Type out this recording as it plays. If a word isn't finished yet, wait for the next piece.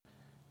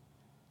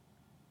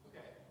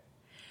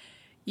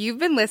You've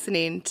been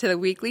listening to the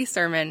weekly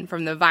sermon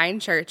from the Vine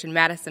Church in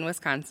Madison,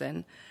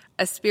 Wisconsin,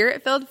 a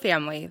spirit-filled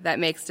family that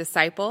makes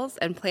disciples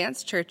and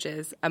plants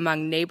churches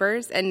among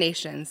neighbors and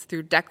nations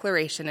through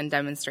declaration and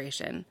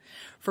demonstration.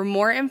 For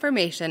more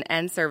information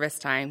and service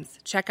times,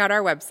 check out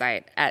our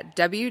website at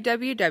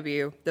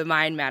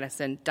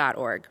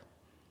www.thevinemadison.org.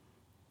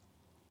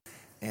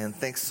 And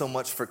thanks so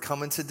much for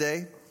coming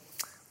today.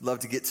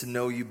 Love to get to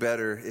know you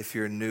better if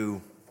you're new.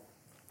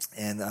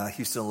 And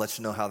Houston will let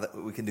you know how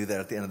we can do that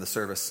at the end of the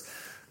service.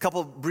 A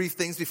couple brief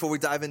things before we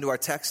dive into our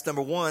text.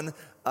 Number one,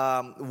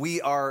 we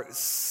are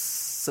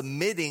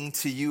submitting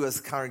to you as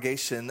a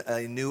congregation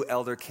a new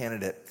elder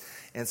candidate.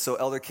 And so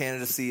elder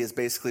candidacy is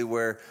basically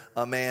where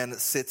a man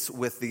sits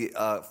with the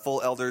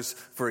full elders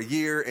for a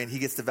year and he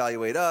gets to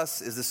evaluate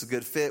us. Is this a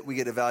good fit? We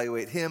get to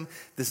evaluate him.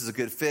 This is a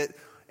good fit.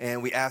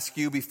 And we ask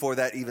you before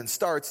that even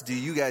starts, do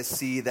you guys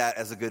see that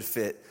as a good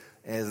fit?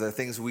 Is there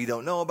things we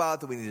don't know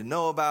about that we need to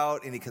know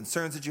about? Any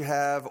concerns that you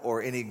have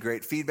or any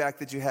great feedback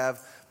that you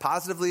have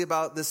positively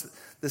about this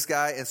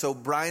guy? And so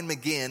Brian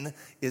McGinn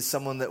is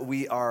someone that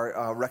we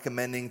are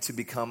recommending to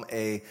become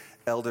a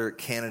elder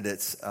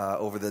candidate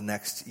over the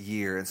next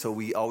year. And so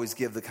we always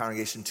give the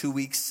congregation 2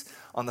 weeks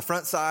on the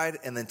front side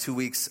and then 2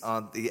 weeks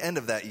on the end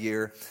of that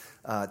year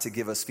to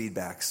give us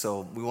feedback.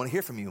 So we want to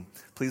hear from you.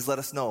 Please let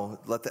us know.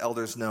 Let the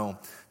elders know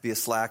via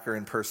Slack or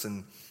in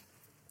person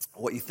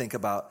what you think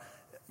about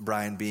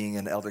Brian being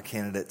an elder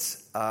candidate.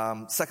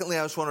 Secondly,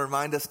 I just want to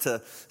remind us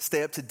to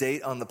stay up to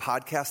date on the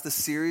podcast. This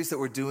series that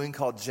we're doing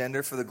called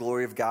Gender for the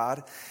Glory of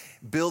God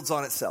builds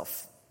on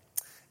itself.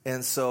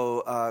 And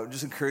so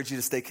just encourage you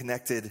to stay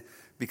connected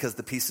because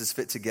the pieces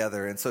fit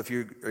together. And so if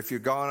you're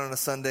gone on a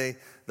Sunday,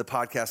 the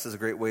podcast is a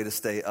great way to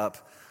stay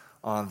up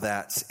on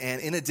that. And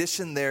in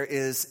addition, there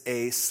is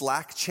a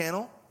Slack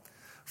channel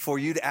for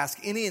you to ask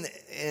any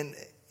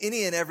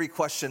and every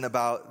question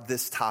about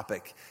this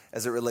topic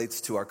as it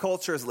relates to our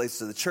culture, as it relates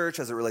to the church,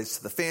 as it relates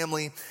to the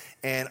family.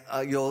 And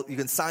you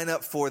can sign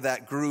up for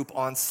that group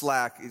on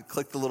Slack. You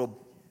click the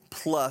little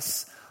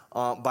plus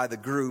by the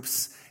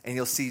groups, and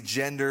you'll see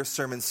Gender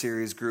Sermon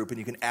Series group, and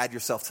you can add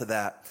yourself to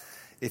that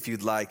if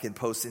you'd like and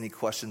post any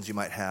questions you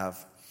might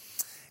have.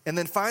 And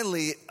then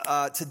finally,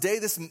 today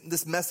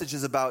this message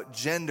is about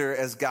gender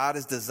as God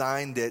has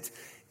designed it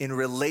in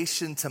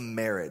relation to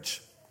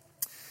marriage.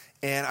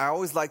 And I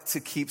always like to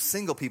keep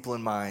single people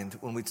in mind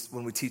when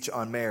we teach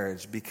on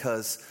marriage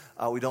because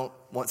we don't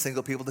want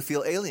single people to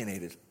feel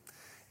alienated.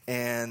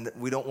 And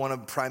we don't want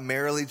to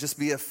primarily just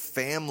be a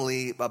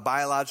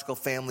biological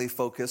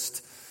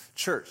family-focused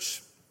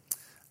church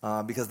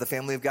because the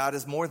family of God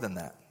is more than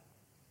that.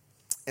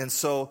 And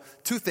so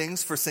 2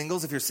 things for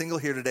singles, if you're single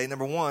here today.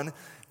 Number one,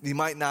 you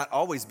might not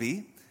always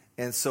be.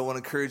 And so I want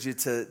to encourage you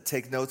to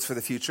take notes for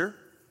the future.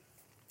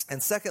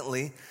 And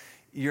secondly,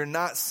 you're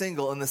not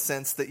single in the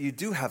sense that you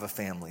do have a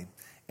family,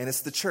 and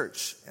it's the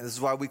church. And this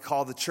is why we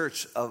call the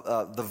church,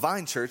 the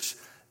Vine Church,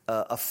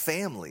 a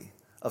family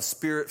of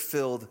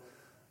spirit-filled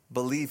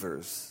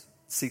believers,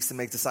 seeks to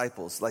make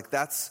disciples. Like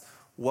that's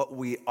what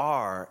we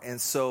are. And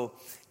so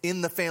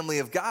in the family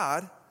of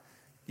God,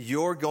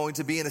 you're going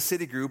to be in a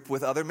city group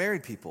with other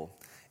married people.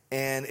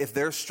 And if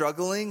they're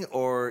struggling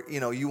or,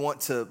 you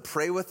want to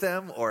pray with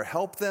them or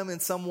help them in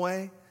some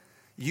way,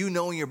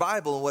 knowing your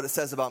Bible and what it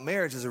says about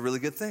marriage is a really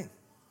good thing.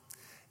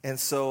 And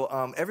so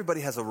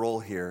everybody has a role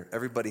here.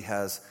 Everybody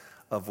has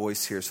a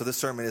voice here. So this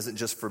sermon isn't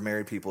just for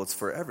married people. It's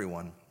for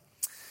everyone.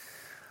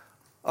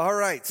 All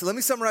right. So let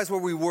me summarize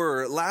where we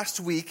were. Last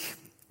week,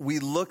 we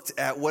looked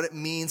at what it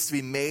means to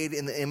be made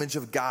in the image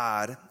of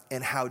God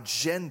and how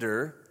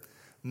gender,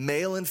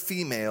 male and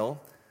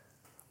female,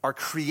 are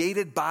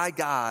created by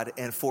God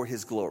and for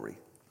his glory.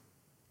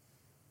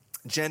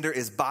 Gender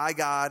is by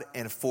God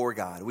and for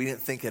God. We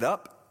didn't think it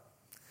up.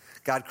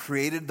 God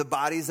created the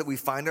bodies that we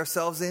find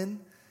ourselves in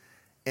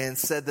and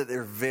said that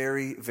they're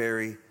very,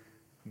 very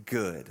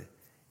good.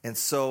 And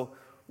so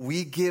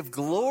we give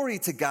glory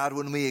to God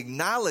when we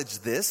acknowledge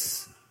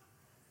this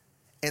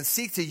and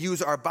seek to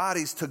use our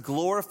bodies to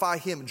glorify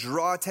him,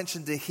 draw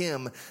attention to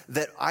him,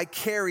 that I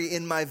carry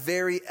in my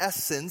very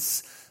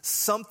essence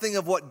something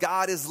of what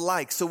God is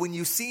like. So when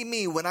you see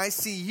me, when I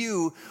see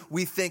you,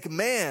 we think,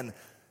 man,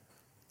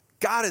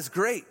 God is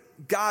great.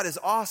 God is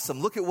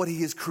awesome. Look at what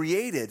he has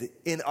created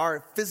in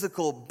our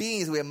physical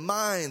beings. We have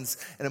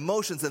minds and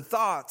emotions and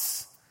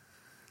thoughts.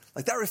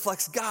 Like that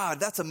reflects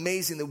God. That's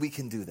amazing that we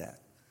can do that.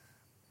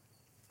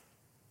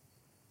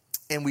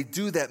 And we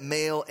do that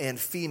male and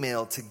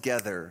female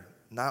together,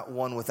 not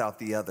one without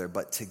the other,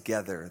 but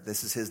together.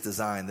 This is his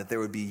design, that there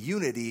would be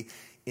unity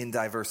in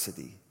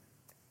diversity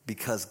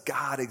because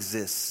God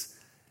exists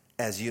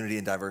as unity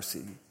and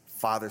diversity.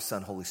 Father,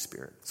 Son, Holy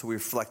Spirit. So we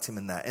reflect him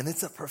in that. And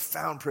it's a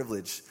profound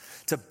privilege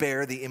to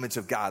bear the image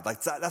of God.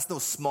 Like that's no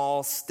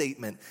small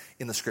statement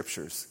in the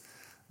scriptures.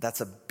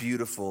 That's a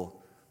beautiful,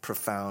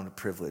 profound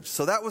privilege.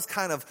 So that was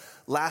kind of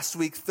last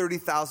week,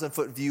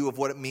 30,000-foot view of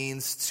what it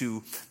means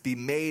to be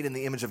made in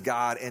the image of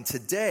God. And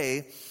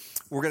today,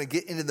 we're going to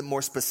get into the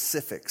more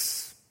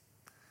specifics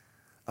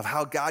of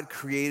how God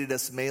created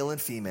us male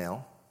and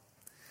female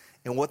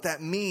and what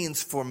that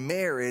means for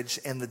marriage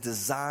and the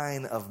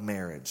design of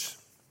marriage.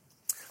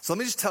 So let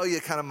me just tell you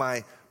kind of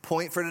my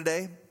point for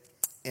today,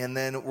 and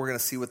then we're going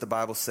to see what the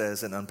Bible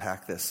says and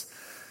unpack this.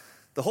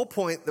 The whole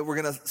point that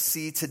we're going to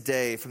see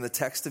today from the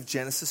text of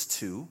Genesis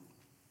 2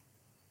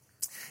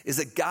 is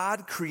that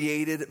God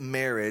created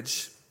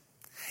marriage,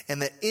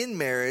 and that in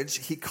marriage,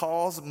 he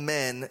calls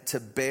men to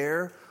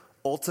bear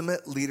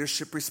ultimate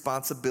leadership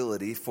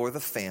responsibility for the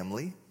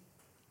family,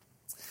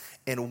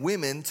 and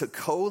women to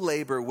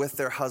co-labor with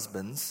their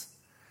husbands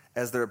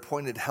as their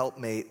appointed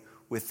helpmate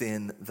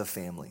within the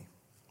family.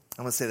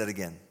 I'm going to say that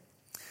again.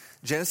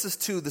 Genesis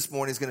 2 this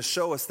morning is going to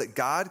show us that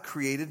God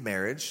created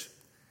marriage,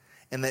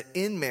 and that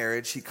in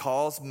marriage, he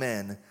calls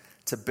men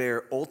to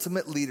bear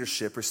ultimate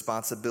leadership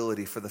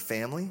responsibility for the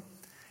family,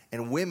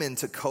 and women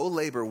to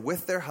co-labor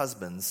with their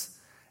husbands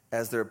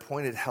as their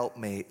appointed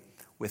helpmate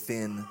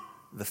within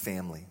the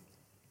family.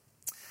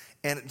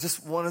 And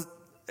just want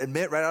to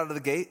admit right out of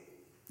the gate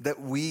that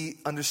we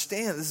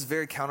understand this is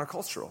very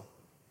countercultural.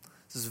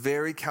 This is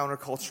very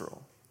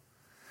countercultural.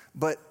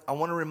 But I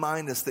want to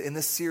remind us that in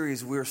this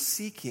series, we're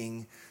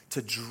seeking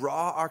to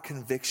draw our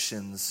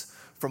convictions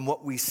from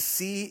what we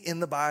see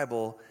in the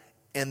Bible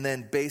and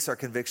then base our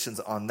convictions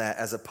on that,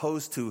 as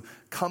opposed to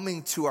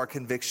coming to our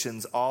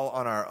convictions all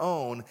on our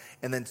own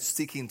and then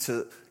seeking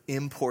to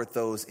import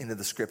those into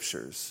the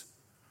scriptures.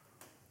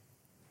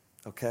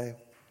 Okay?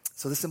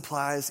 So this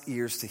implies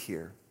ears to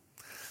hear.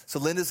 So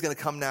Linda's going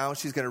to come now.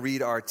 She's going to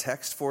read our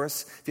text for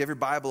us. If you have your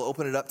Bible,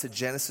 open it up to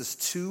Genesis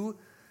 2,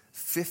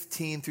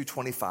 15 through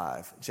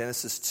 25.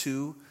 Genesis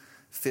 2,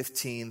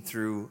 15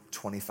 through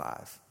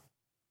 25.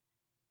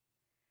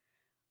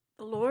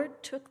 The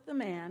Lord took the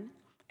man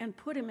and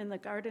put him in the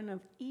Garden of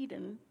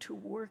Eden to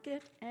work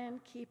it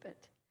and keep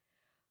it.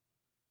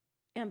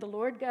 And the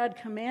Lord God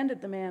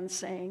commanded the man,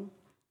 saying,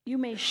 "You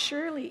may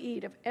surely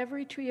eat of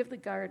every tree of the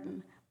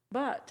garden,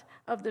 but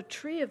of the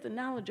tree of the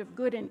knowledge of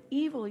good and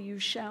evil you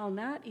shall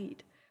not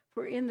eat,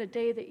 for in the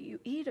day that you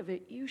eat of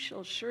it you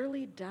shall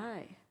surely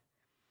die."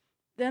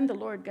 Then the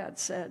Lord God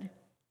said,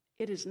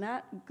 "It is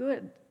not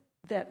good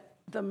that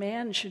the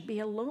man should be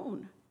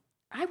alone.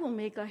 I will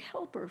make a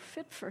helper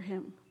fit for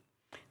him."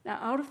 Now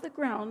out of the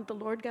ground the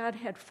Lord God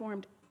had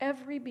formed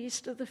every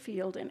beast of the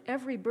field and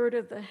every bird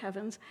of the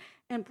heavens,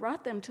 and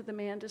brought them to the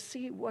man to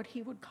see what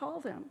he would call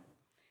them.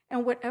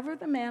 And whatever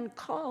the man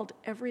called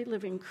every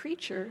living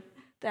creature,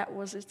 that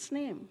was its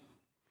name.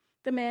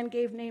 The man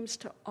gave names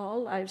to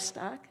all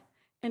livestock,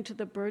 and to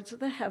the birds of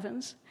the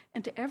heavens,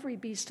 and to every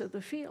beast of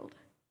the field.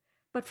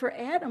 But for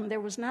Adam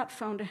there was not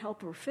found a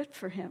helper fit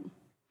for him.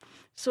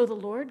 So the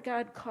Lord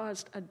God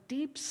caused a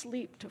deep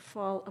sleep to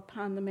fall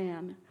upon the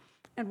man,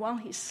 and while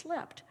he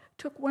slept,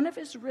 took one of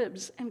his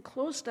ribs and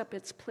closed up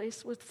its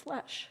place with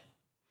flesh.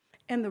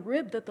 And the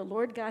rib that the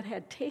Lord God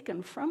had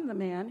taken from the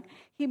man,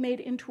 he made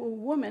into a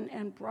woman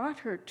and brought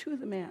her to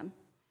the man.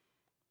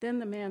 Then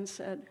the man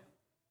said,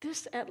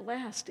 "This at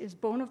last is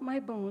bone of my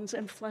bones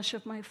and flesh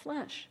of my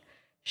flesh.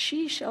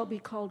 She shall be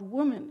called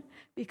woman,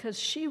 because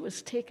she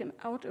was taken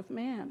out of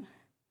man.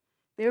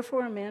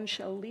 Therefore a man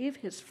shall leave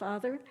his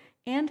father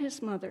and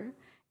his mother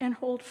and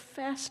hold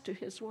fast to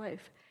his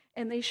wife,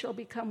 and they shall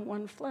become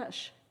one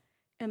flesh.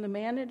 And the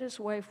man and his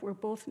wife were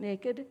both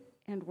naked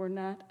and were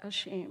not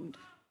ashamed."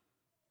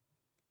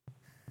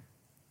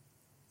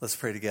 Let's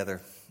pray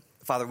together.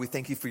 Father, we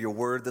thank you for your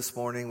word this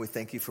morning. We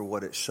thank you for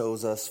what it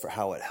shows us, for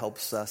how it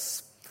helps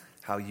us,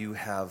 how you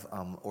have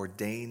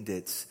ordained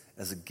it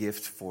as a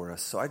gift for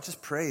us. So I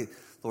just pray,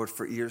 Lord,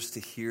 for ears to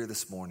hear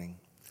this morning,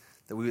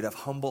 that we would have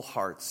humble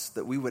hearts,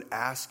 that we would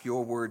ask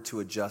your word to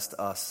adjust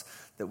us,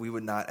 that we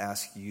would not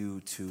ask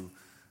you to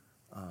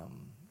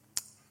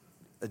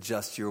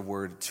adjust your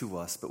word to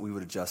us, but we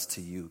would adjust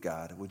to you,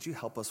 God. Would you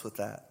help us with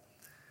that?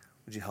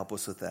 Would you help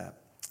us with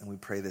that? And we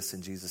pray this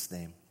in Jesus'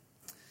 name.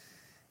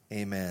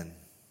 Amen.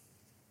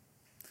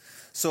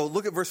 So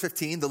look at verse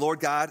 15. The Lord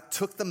God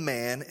took the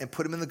man and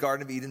put him in the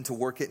Garden of Eden to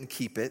work it and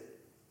keep it.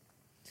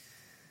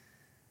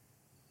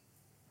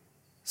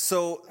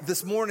 So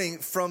this morning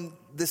from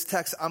this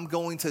text, I'm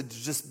going to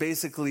just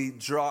basically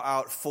draw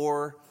out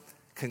 4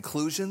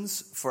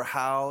 conclusions for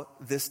how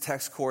this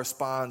text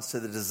corresponds to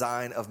the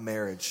design of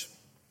marriage.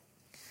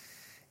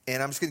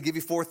 And I'm just going to give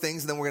you 4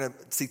 things, and then we're going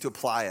to seek to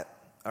apply it.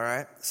 All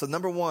right? So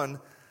number 1,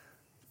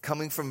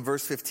 coming from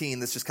verse 15,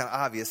 that's just kind of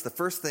obvious. The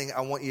first thing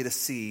I want you to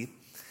see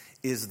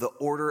is the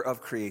order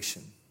of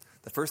creation.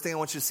 The first thing I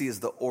want you to see is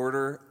the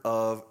order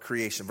of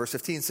creation. Verse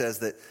 15 says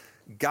that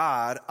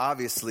God,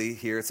 obviously,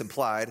 here it's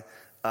implied,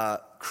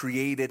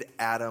 created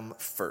Adam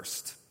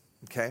first.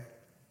 Okay?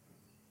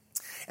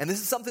 And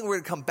this is something we're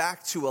going to come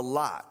back to a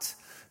lot,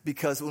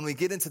 because when we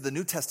get into the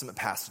New Testament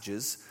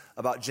passages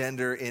about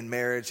gender in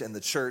marriage and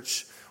the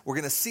church, we're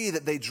going to see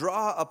that they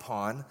draw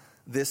upon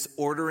this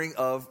ordering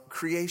of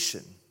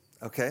creation.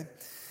 Okay?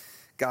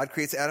 God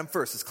creates Adam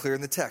first. It's clear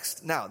in the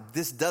text. Now,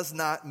 this does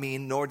not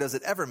mean, nor does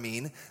it ever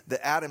mean,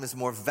 that Adam is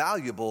more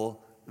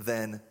valuable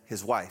than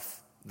his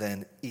wife,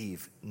 than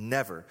Eve.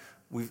 Never.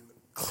 We've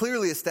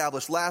clearly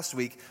established last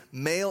week,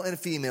 male and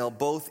female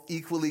both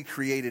equally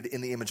created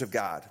in the image of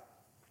God.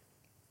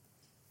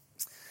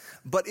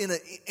 But in an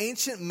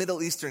ancient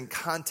Middle Eastern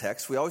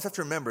context, we always have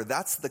to remember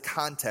that's the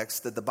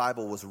context that the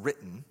Bible was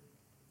written.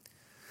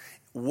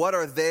 What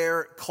are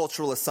their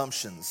cultural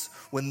assumptions?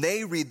 When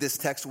they read this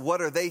text,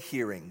 what are they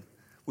hearing?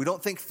 We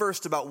don't think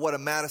first about what a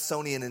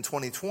Madisonian in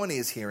 2020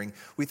 is hearing.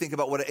 We think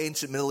about what an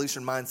ancient Middle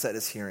Eastern mindset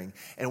is hearing.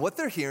 And what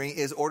they're hearing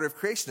is order of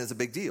creation is a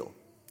big deal.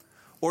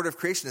 Order of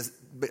creation is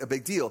a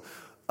big deal.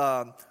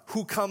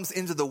 Who comes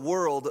into the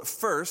world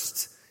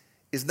first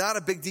is not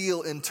a big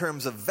deal in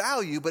terms of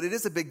value, but it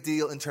is a big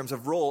deal in terms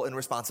of role and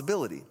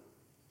responsibility.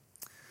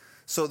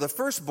 So the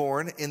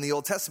firstborn in the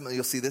Old Testament,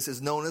 you'll see this,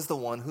 is known as the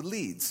one who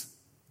leads.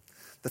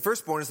 The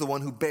firstborn is the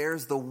one who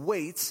bears the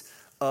weight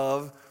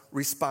of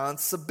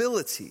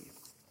responsibility.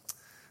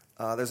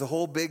 There's a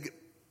whole big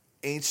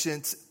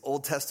ancient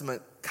Old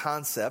Testament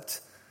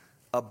concept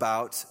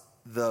about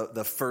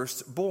the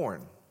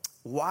firstborn.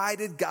 Why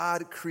did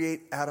God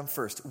create Adam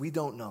first? We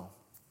don't know.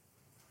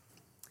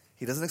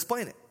 He doesn't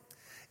explain it.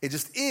 It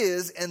just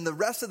is, and the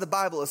rest of the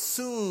Bible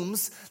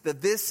assumes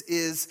that this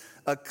is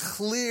a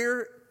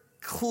clear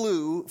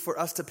clue for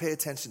us to pay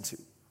attention to.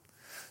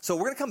 So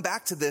we're going to come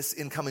back to this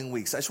in coming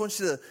weeks. I just want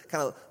you to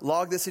kind of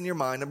log this in your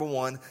mind. Number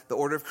one, the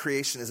order of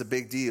creation is a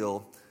big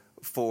deal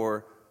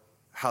for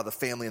how the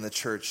family and the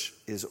church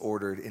is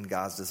ordered in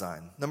God's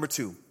design. Number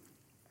two,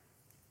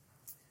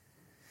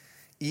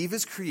 Eve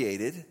is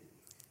created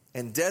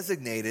and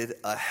designated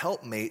a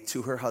helpmate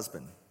to her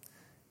husband.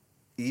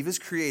 Eve is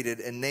created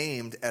and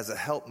named as a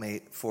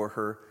helpmate for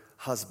her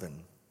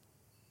husband.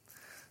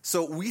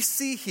 So we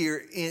see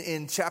here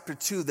in chapter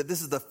 2 that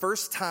this is the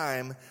first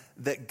time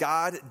that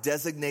God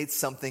designates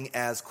something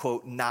as,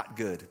 quote, not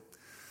good.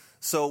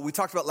 So we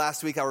talked about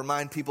last week, I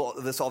remind people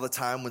of this all the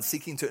time, when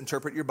seeking to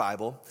interpret your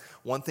Bible,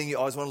 one thing you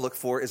always want to look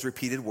for is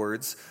repeated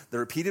words. The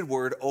repeated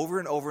word over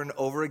and over and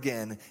over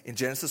again in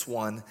Genesis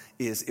 1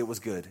 is, it was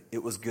good,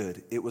 it was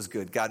good, it was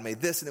good. God made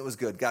this and it was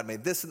good. God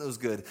made this and it was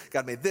good.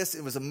 God made this,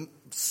 it was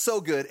so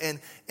good.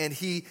 And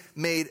he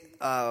made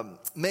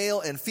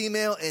male and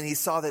female, and he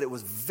saw that it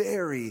was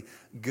very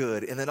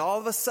good. And then all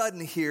of a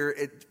sudden here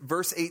at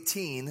verse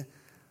 18,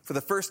 for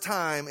the first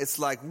time, it's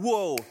like,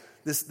 whoa,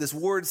 this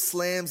word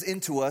slams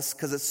into us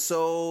because it's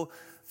so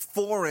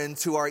foreign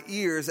to our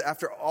ears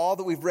after all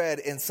that we've read,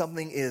 and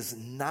something is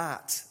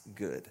not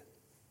good.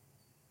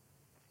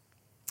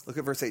 Look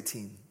at verse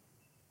 18.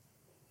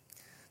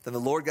 Then the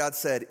Lord God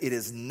said, it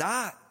is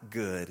not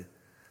good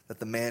that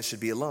the man should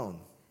be alone.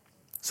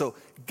 So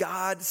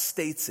God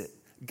states it.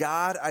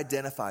 God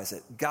identifies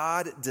it.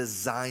 God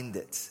designed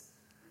it.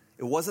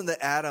 It wasn't that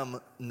Adam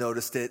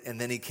noticed it and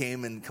then he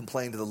came and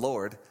complained to the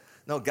Lord.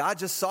 No, God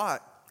just saw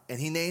it and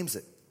he names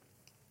it.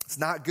 It's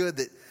not good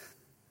that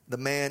the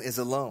man is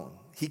alone.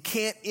 He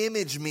can't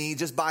image me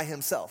just by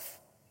himself.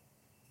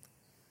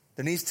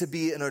 There needs to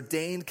be an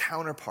ordained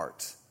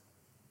counterpart.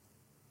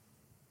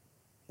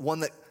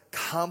 One that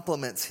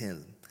complements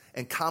him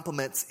and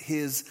complements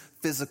his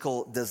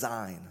physical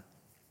design.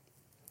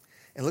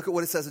 And look at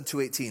what it says in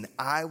 2:18.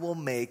 I will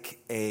make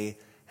a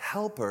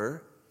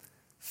helper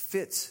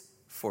fit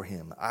for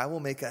him. I will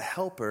make a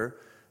helper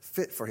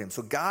fit for him.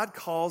 So God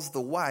calls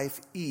the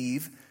wife,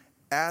 Eve,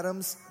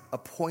 Adam's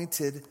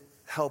appointed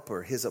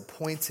helper, his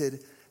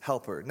appointed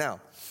helper. Now,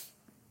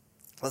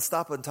 let's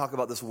stop and talk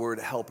about this word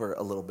helper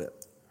a little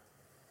bit.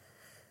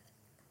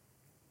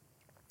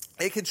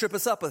 It can trip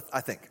us up,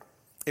 I think,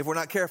 if we're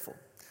not careful.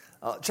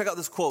 Check out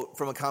this quote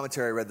from a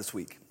commentary I read this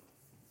week.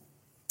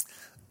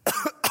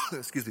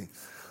 Excuse me.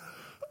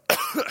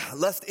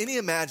 Lest any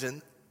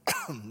imagine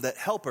that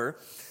helper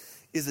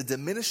is a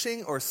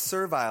diminishing or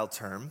servile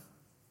term,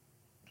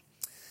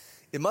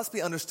 it must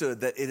be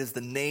understood that it is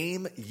the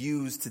name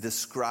used to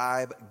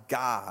describe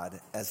God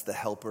as the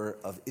helper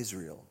of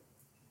Israel.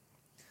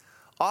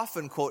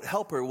 Often, quote,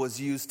 helper was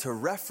used to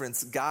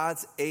reference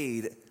God's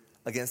aid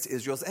against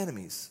Israel's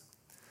enemies.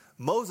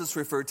 Moses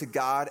referred to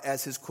God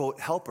as his, quote,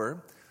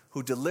 helper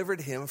who delivered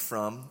him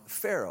from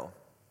Pharaoh.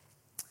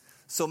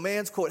 So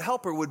man's, quote,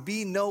 helper would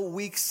be no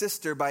weak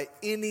sister by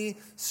any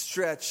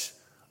stretch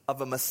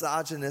of a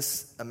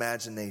misogynist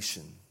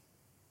imagination.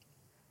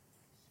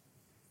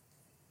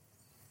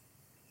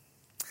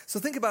 So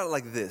think about it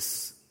like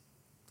this.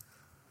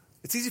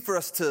 It's easy for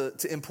us to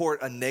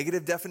import a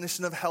negative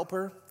definition of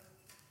helper,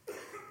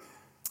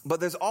 but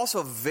there's also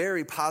a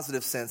very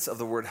positive sense of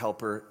the word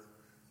helper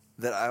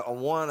that I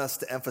want us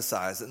to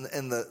emphasize,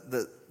 and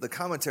the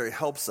commentary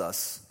helps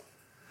us.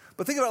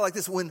 But think about it like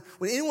this. When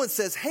anyone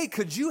says, hey,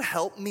 could you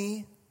help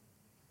me?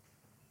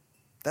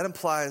 That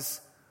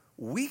implies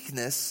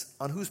weakness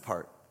on whose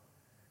part?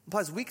 It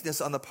implies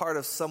weakness on the part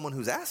of someone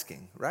who's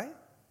asking, right?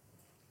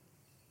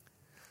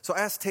 So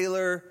I ask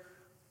Taylor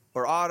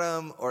or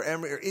Autumn or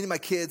Emery or any of my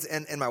kids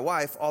and my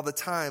wife all the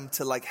time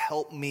to like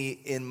help me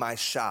in my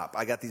shop.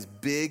 I got these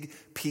big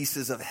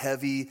pieces of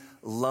heavy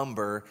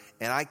lumber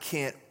and I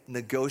can't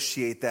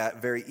negotiate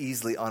that very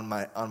easily on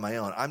my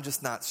own. I'm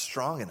just not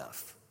strong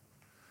enough.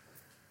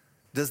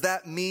 Does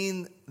that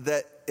mean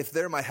that if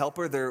they're my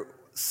helper, they're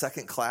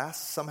second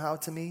class somehow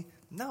to me?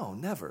 No,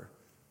 never.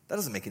 That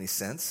doesn't make any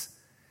sense.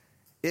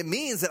 It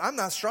means that I'm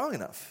not strong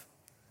enough.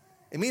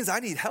 It means I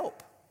need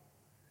help.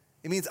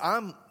 It means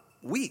I'm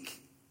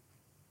weak.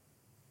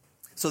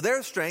 So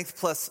their strength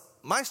plus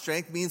my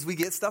strength means we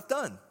get stuff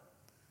done.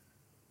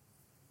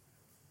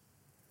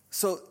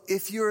 So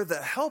if you're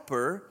the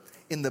helper,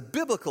 in the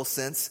biblical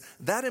sense,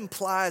 that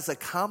implies a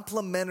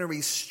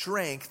complementary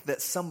strength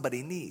that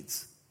somebody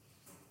needs.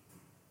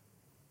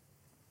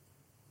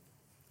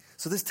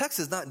 So this text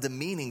is not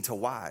demeaning to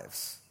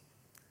wives.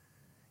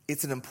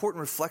 It's an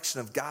important reflection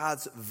of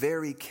God's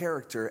very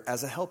character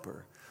as a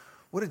helper.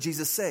 What did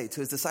Jesus say to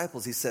his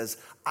disciples? He says,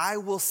 I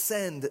will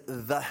send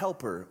the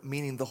helper,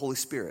 meaning the Holy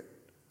Spirit.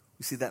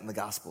 We see that in the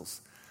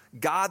Gospels.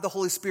 God, the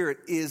Holy Spirit,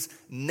 is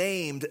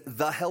named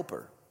the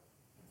helper.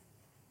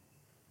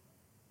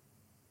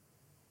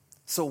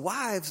 So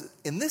wives,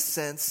 in this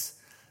sense,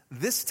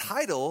 this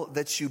title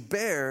that you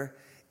bear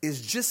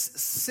is just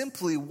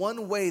simply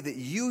one way that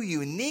you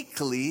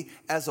uniquely,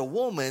 as a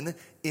woman,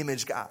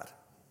 image God.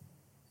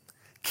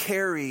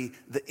 Carry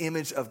the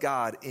image of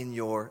God in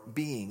your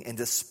being and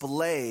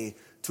display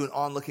to an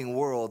onlooking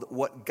world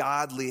what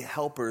godly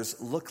helpers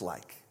look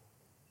like.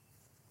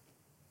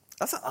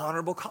 That's an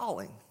honorable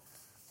calling.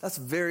 That's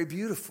very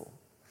beautiful.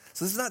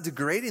 So this is not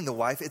degrading the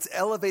wife, it's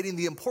elevating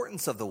the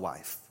importance of the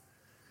wife.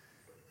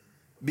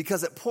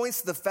 Because it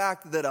points to the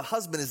fact that a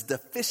husband is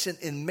deficient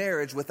in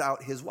marriage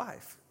without his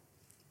wife.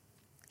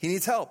 He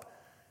needs help.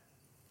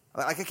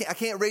 I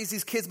can't raise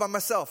these kids by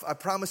myself. I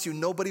promise you,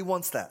 nobody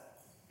wants that.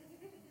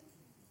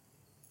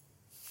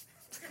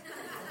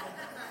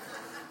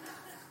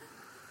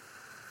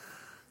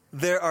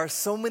 There are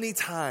so many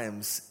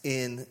times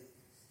in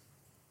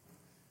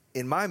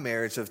my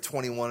marriage of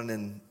 21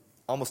 and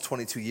almost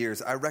 22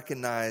 years, I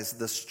recognize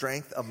the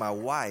strength of my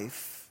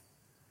wife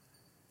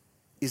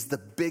is the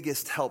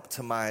biggest help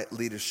to my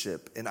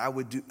leadership. And I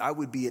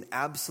would be an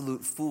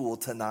absolute fool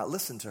to not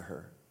listen to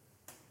her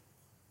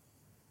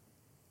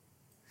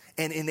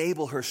and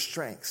enable her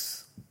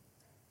strengths,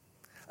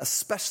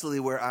 especially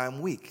where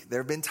I'm weak. There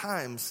have been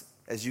times,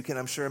 as you can,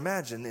 I'm sure,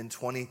 imagine, in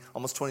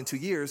almost 22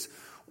 years,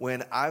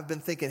 when I've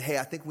been thinking, hey,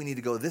 I think we need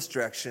to go this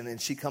direction,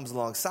 and she comes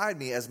alongside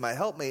me as my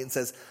helpmate and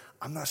says,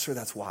 I'm not sure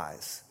that's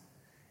wise.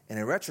 And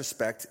in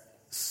retrospect,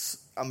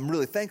 I'm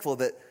really thankful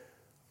that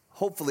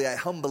hopefully I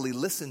humbly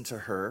listened to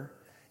her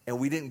and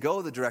we didn't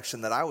go the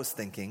direction that I was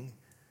thinking,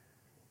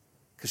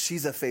 because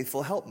she's a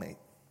faithful helpmate.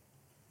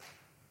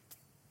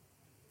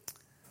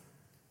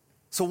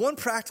 So one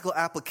practical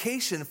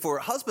application for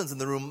husbands in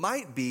the room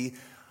might be,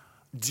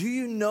 do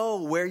you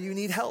know where you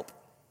need help?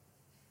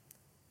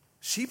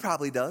 She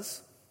probably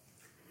does.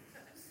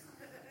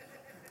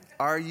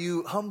 Are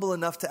you humble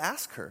enough to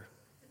ask her,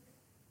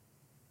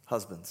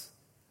 husbands?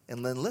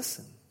 And then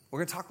listen. We're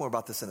going to talk more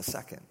about this in a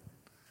second.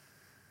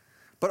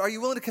 But are you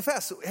willing to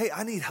confess, hey,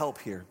 I need help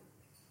here.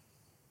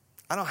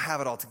 I don't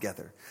have it all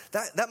together.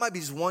 That might be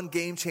just one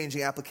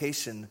game-changing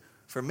application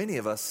for many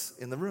of us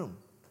in the room.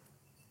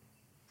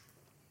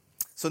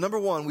 So number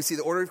one, we see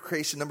the order of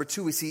creation. Number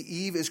two, we see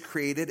Eve is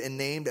created and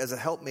named as a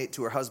helpmate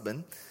to her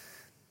husband.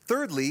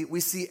 Thirdly,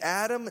 we see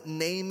Adam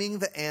naming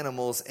the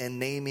animals and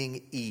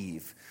naming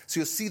Eve.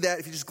 So you'll see that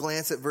if you just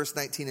glance at verse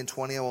 19 and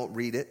 20, I won't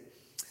read it,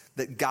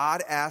 that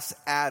God asks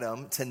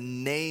Adam to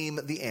name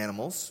the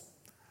animals.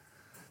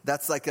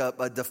 That's like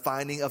a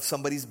defining of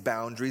somebody's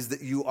boundaries,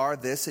 that you are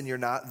this and you're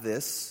not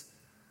this.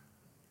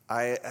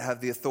 I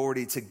have the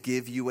authority to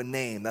give you a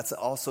name. That's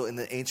also in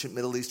the ancient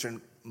Middle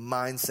Eastern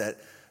mindset.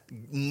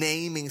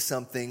 Naming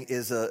something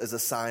is a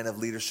sign of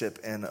leadership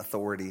and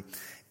authority.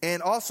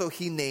 And also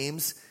he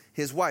names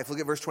his wife. Look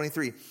at verse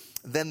 23.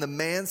 Then the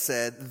man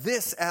said,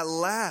 this at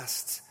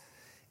last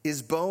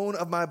is bone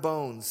of my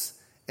bones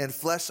and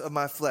flesh of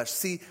my flesh.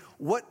 See,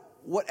 what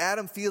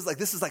Adam feels like,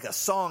 this is like a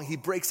song. He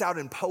breaks out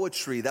in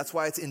poetry. That's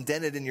why it's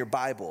indented in your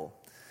Bible.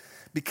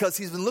 Because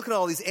he's been looking at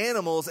all these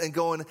animals and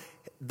going,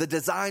 the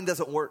design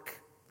doesn't work.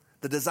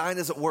 The design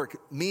doesn't work.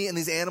 Me and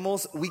these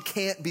animals, we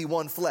can't be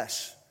one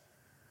flesh.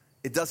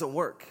 It doesn't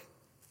work.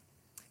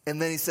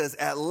 And then he says,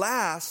 at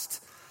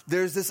last,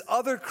 there's this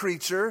other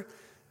creature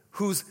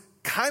who's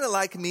kind of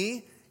like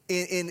me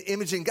in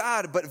imaging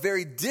God, but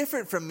very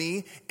different from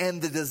me,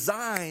 and the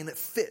design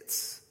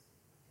fits.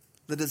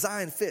 The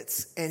design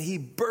fits, and he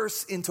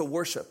bursts into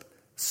worship,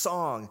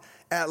 song.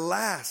 At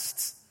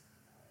last,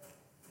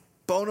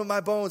 bone of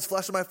my bones,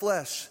 flesh of my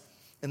flesh.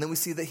 And then we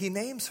see that he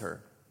names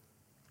her.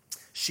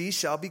 She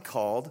shall be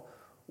called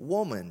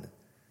woman,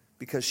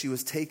 because she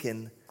was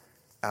taken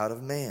out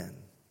of man.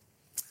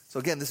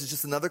 So again, this is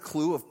just another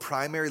clue of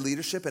primary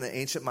leadership in an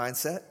ancient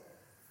mindset,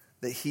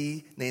 that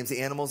he names the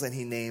animals and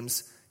he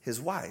names his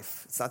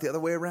wife. It's not the other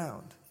way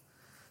around.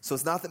 So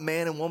it's not that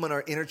man and woman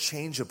are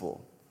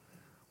interchangeable,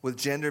 with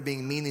gender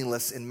being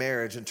meaningless in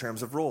marriage in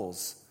terms of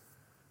roles.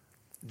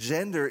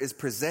 Gender is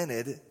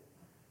presented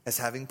as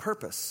having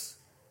purpose,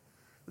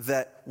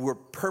 that we're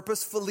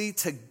purposefully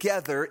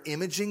together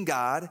imaging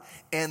God,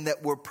 and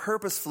that we're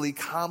purposefully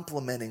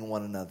complementing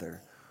one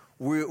another.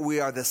 We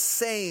are the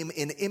same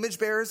in image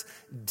bearers,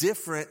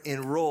 different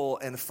in role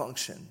and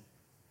function.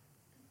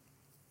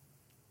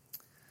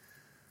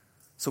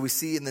 So we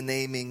see in the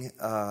naming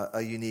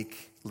a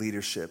unique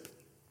leadership.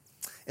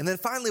 And then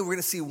finally, we're going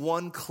to see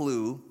one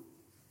clue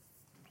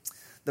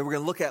that we're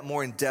going to look at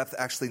more in depth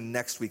actually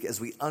next week as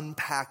we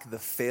unpack the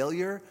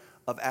failure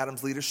of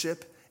Adam's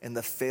leadership and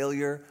the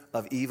failure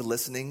of Eve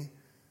listening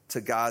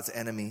to God's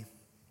enemy.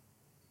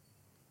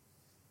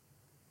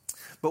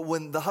 But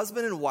when the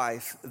husband and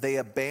wife, they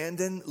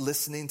abandon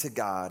listening to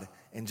God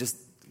and just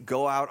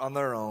go out on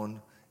their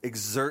own,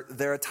 exert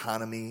their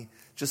autonomy,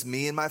 just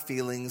me and my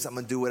feelings, I'm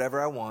going to do whatever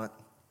I want.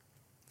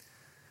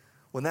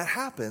 When that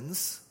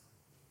happens,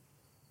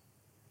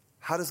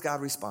 how does God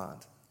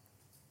respond?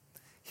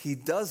 He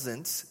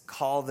doesn't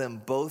call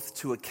them both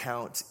to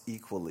account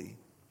equally.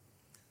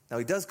 Now,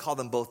 he does call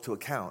them both to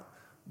account,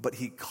 but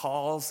he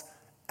calls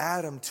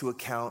Adam to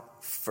account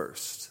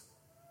first.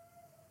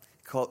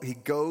 He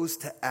goes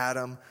to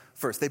Adam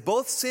first. They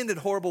both sinned in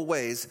horrible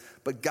ways,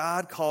 but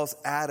God calls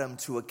Adam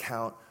to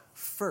account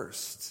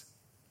first.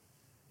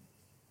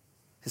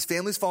 His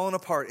family's fallen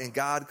apart, and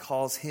God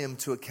calls him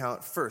to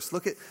account first.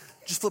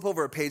 Just flip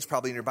over a page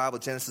probably in your Bible,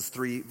 Genesis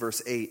 3,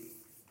 verse 8.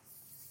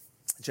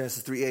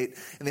 Genesis 3:8.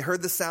 And they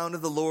heard the sound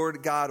of the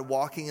Lord God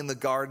walking in the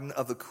garden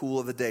of the cool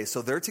of the day.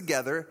 So they're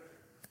together,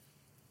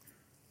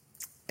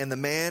 and the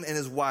man and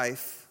his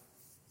wife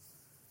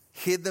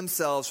hid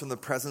themselves from the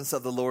presence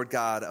of the Lord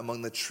God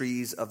among the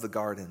trees of the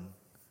garden.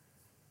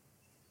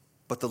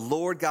 But the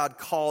Lord God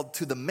called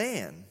to the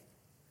man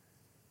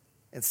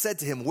and said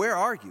to him, "Where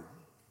are you?"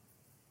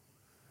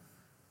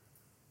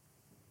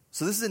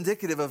 So this is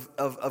indicative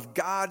of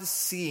God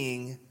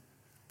seeing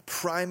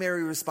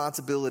primary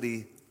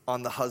responsibility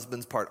on the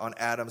husband's part, on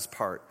Adam's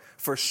part.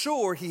 For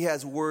sure, he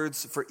has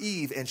words for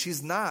Eve, and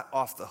she's not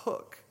off the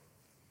hook.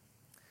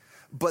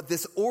 But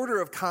this order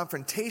of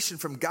confrontation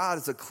from God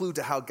is a clue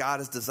to how God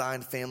has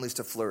designed families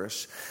to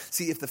flourish.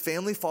 See, if the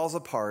family falls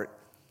apart,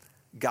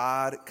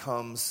 God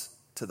comes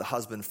to the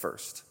husband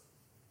first.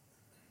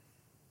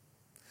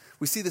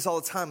 We see this all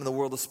the time in the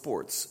world of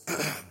sports.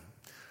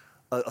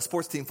 A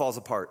sports team falls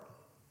apart,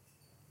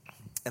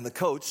 and the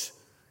coach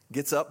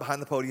gets up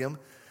behind the podium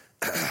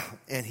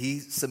and he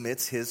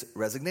submits his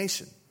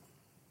resignation.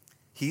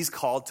 He's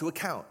called to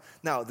account.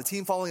 Now, the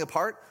team falling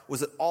apart,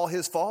 was it all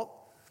his fault?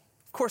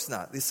 Of course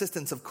not. The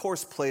assistants, of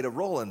course, played a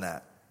role in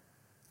that.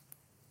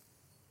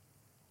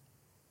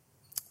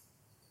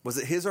 Was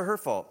it his or her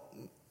fault?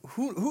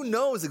 Who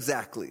knows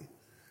exactly?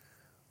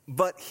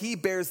 But he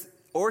bears,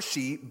 or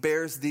she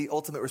bears, the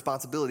ultimate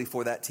responsibility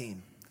for that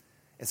team.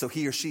 And so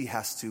he or she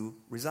has to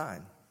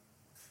resign.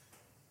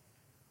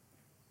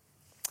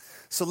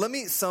 So let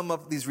me sum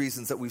up these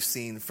reasons that we've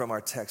seen from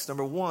our text.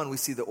 Number one, we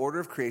see the order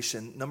of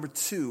creation. Number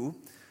two,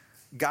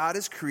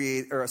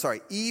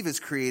 Eve is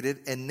created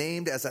and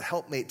named as a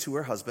helpmate to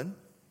her husband.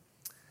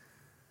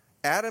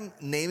 Adam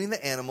naming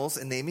the animals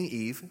and naming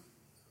Eve.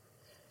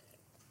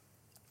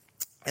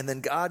 And then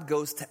God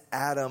goes to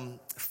Adam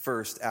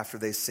first after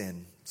they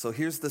sin. So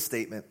here's the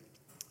statement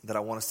that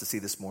I want us to see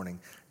this morning.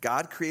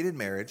 God created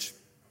marriage,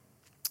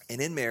 and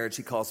in marriage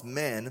he calls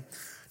men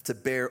to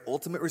bear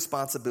ultimate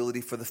responsibility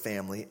for the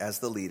family as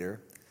the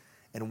leader,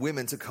 and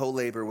women to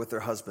co-labor with their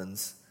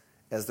husbands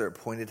as their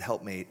appointed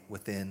helpmate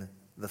within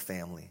the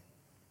family.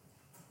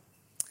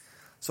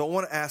 So I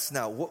want to ask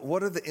now,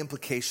 what are the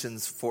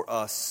implications for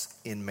us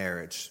in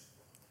marriage?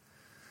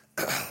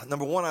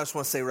 Number one, I just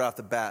want to say right off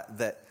the bat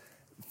that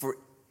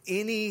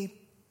if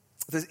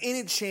there's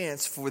any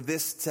chance for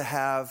this to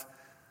have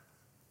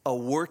a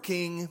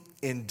working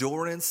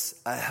endurance,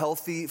 a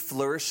healthy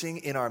flourishing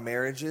in our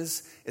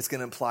marriages, it's going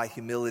to imply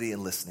humility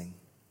and listening.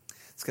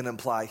 It's going to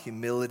imply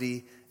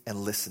humility and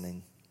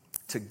listening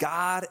to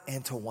God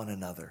and to one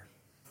another.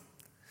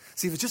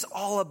 See, if it's just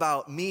all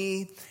about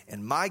me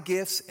and my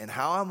gifts and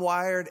how I'm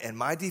wired and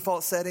my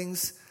default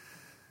settings,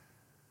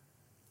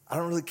 I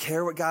don't really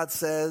care what God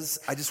says.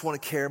 I just want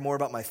to care more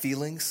about my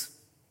feelings.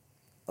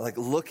 Like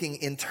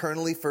looking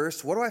internally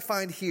first. What do I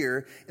find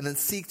here? And then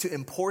seek to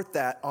import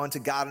that onto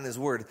God and his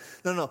word.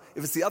 No.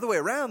 If it's the other way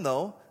around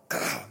though,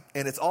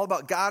 and it's all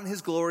about God and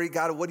his glory,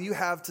 God, what do you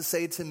have to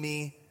say to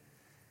me?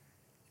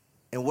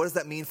 And what does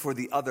that mean for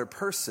the other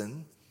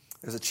person?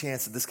 There's a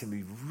chance that this can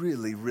be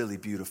really, really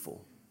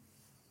beautiful.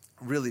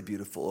 Really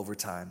beautiful over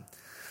time.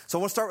 So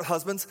I want to start with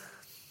husbands.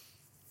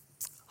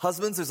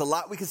 Husbands, there's a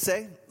lot we could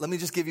say. Let me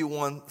just give you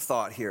one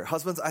thought here.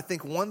 Husbands, I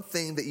think one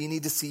thing that you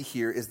need to see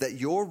here is that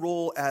your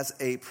role as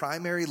a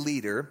primary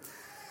leader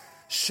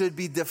should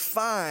be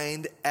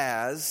defined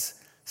as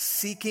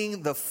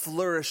seeking the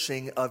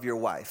flourishing of your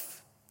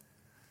wife.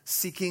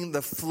 Seeking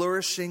the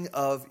flourishing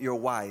of your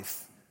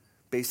wife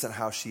based on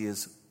how she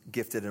is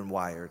gifted and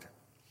wired.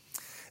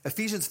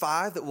 Ephesians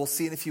 5, that we'll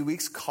see in a few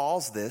weeks,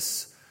 calls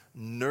this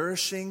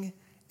nourishing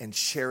and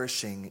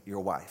cherishing your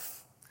wife.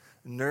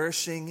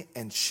 Nourishing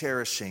and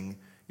cherishing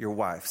your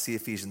wife. See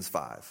Ephesians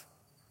 5.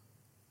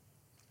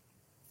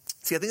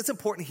 See, I think it's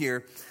important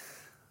here.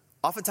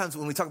 Oftentimes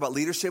when we talk about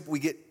leadership, we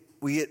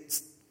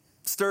get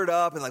stirred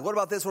up and like, what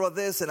about this? What about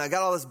this? And I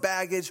got all this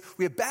baggage.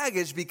 We have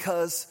baggage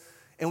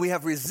and we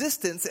have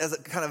resistance as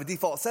a kind of a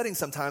default setting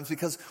sometimes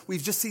because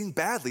we've just seen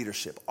bad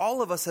leadership.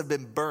 All of us have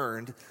been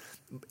burned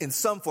in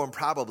some form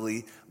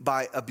probably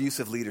by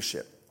abusive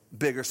leadership,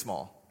 big or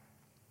small.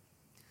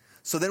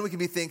 So then we can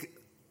think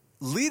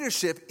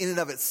leadership in and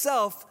of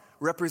itself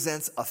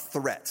represents a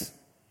threat.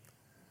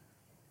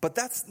 But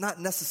that's not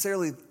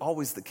necessarily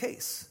always the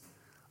case.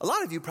 A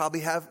lot of you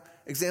probably have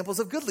examples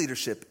of good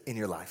leadership in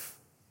your life,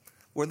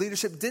 where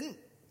leadership didn't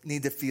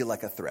need to feel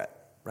like a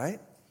threat, right?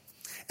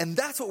 And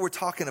that's what we're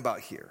talking about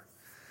here.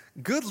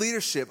 Good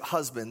leadership,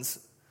 husbands,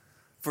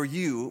 for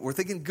you, we're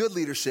thinking good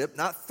leadership,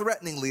 not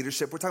threatening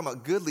leadership. We're talking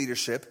about good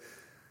leadership.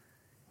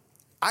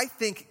 I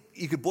think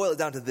you could boil it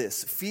down to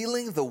this: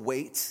 feeling the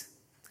weight,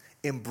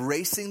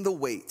 embracing the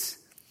weight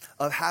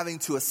of having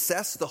to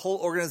assess the whole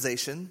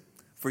organization.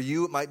 For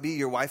you, it might be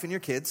your wife and your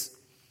kids.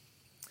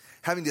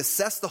 Having to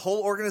assess the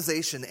whole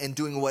organization and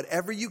doing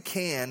whatever you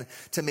can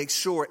to make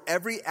sure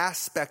every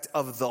aspect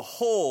of the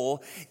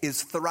whole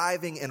is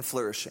thriving and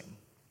flourishing.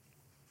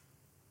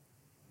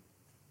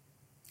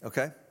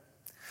 Okay?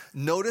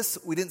 Notice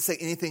we didn't say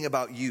anything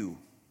about you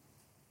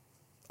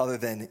other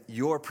than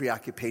your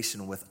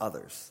preoccupation with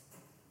others.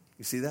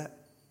 You see that?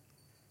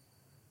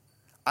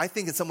 I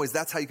think in some ways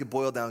that's how you could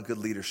boil down good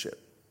leadership.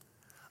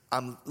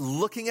 I'm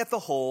looking at the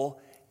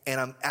whole and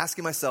I'm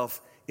asking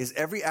myself, is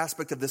every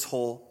aspect of this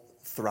whole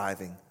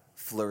thriving,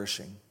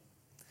 flourishing?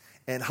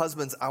 And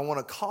husbands, I want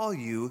to call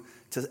you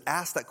to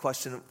ask that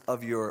question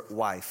of your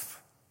wife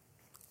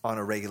on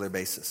a regular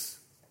basis.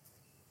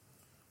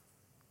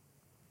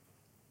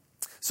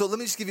 So let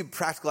me just give you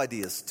practical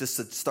ideas just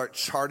to start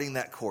charting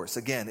that course.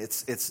 Again,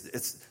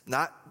 it's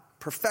not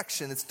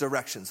perfection, it's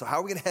direction. So how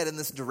are we going to head in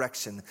this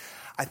direction?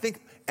 I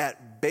think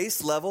at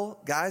base level,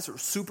 guys,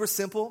 super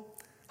simple,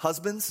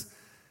 husbands,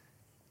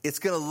 it's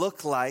going to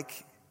look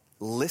like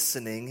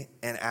listening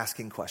and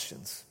asking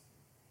questions.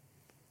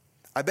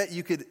 I bet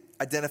you could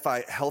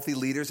identify healthy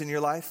leaders in your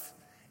life,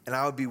 and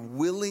I would be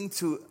willing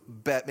to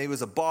bet, maybe it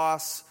was a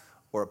boss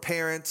or a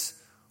parent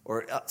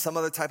or some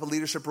other type of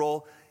leadership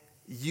role,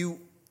 you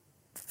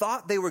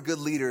thought they were good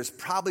leaders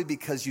probably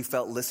because you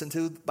felt listened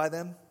to by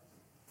them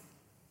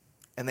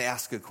and they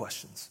asked good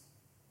questions.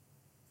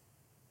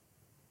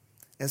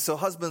 And so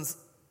husbands,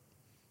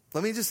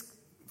 let me just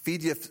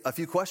feed you a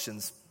few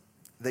questions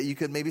that you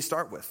could maybe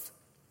start with.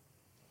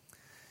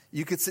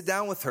 You could sit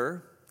down with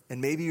her,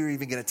 and maybe you're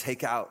even going to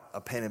take out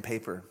a pen and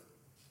paper,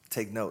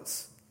 take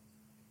notes.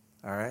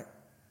 All right?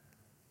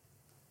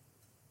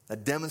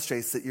 That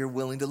demonstrates that you're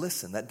willing to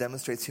listen. That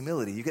demonstrates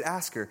humility. You could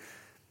ask her,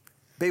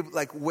 babe,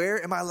 like,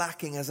 where am I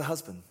lacking as a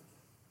husband?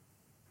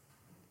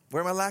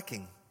 Where am I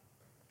lacking?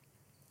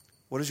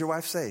 What does your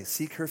wife say?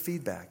 Seek her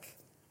feedback.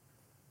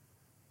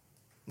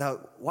 Now,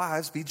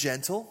 wives, be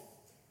gentle,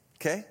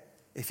 okay?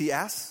 If he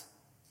asks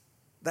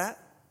that,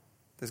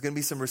 there's going to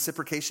be some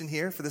reciprocation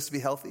here for this to be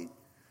healthy,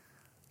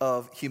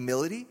 of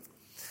humility.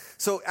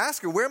 So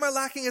ask her, where am I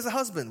lacking as a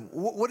husband?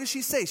 What does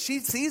she say? She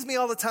sees me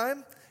all the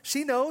time.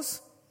 She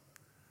knows.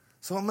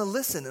 So I'm going to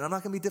listen, and I'm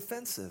not going to be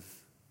defensive.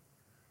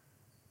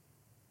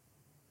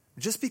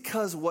 Just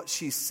because what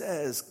she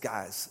says,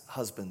 guys,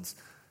 husbands,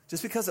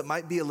 just because it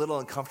might be a little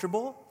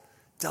uncomfortable,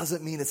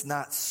 doesn't mean it's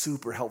not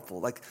super helpful.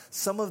 Like,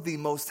 some of the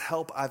most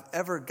help I've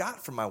ever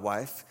got from my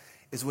wife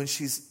is when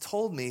she's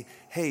told me,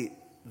 hey,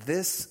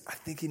 this, I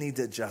think you need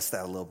to adjust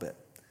that a little bit.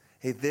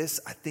 Hey, this,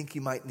 I think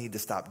you might need to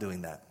stop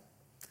doing that.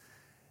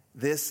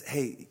 This,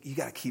 hey, you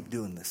got to keep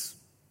doing this.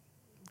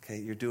 Okay,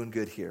 you're doing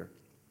good here.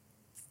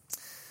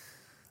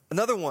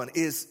 Another one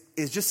is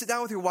just sit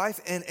down with your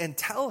wife and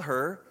tell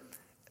her,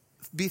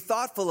 be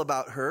thoughtful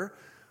about her.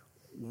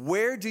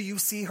 Where do you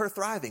see her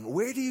thriving?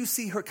 Where do you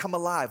see her come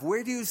alive?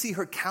 Where do you see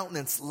her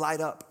countenance light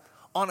up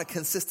on a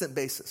consistent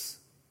basis?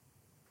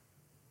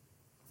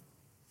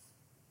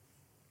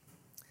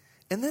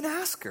 And then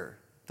ask her.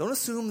 Don't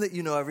assume that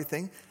you know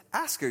everything.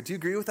 Ask her, do you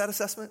agree with that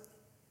assessment?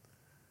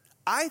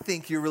 I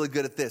think you're really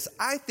good at this.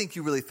 I think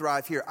you really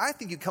thrive here. I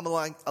think you come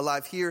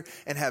alive here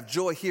and have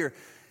joy here.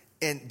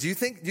 And do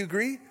you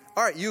agree?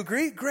 All right, you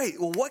agree? Great.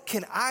 Well, what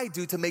can I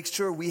do to make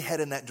sure we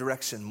head in that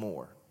direction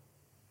more?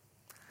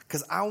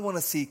 Because I want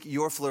to seek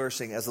your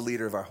flourishing as a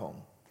leader of our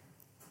home.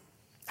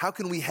 How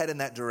can we head in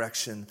that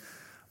direction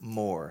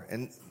more?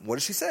 And what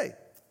does she say?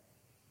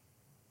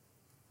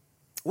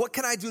 What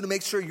can I do to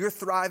make sure you're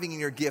thriving in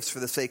your gifts for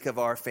the sake of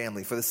our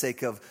family, for the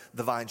sake of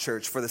the Vine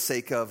Church, for the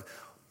sake of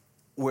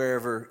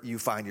wherever you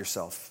find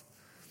yourself?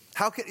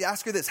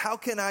 Ask her this, how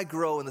can I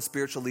grow in the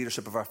spiritual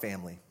leadership of our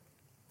family?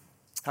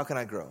 How can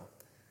I grow?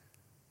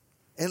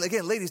 And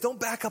again, ladies, don't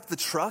back up the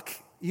truck.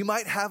 You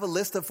might have a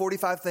list of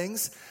 45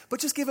 things, but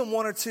just give them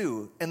one or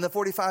two, and the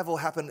 45 will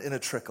happen in a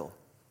trickle,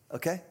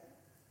 okay?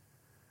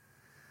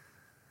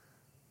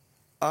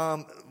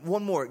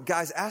 One more.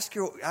 Guys, ask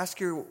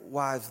your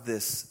wives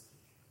this.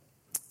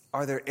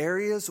 Are there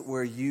areas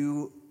where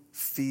you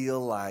feel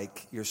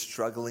like you're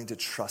struggling to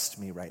trust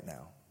me right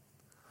now?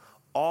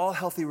 All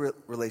healthy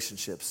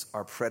relationships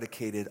are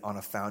predicated on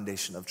a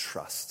foundation of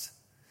trust.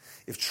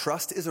 If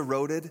trust is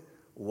eroded,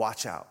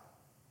 watch out,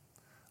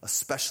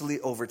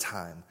 especially over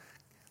time.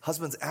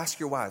 Husbands, ask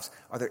your wives,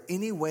 are there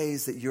any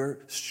ways that you're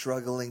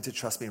struggling to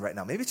trust me right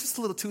now? Maybe it's just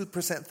a little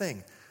 2%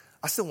 thing.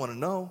 I still want to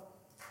know.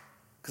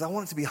 because I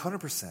want it to be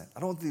 100%. I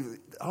don't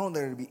want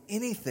there to be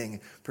anything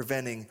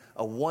preventing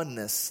a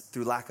oneness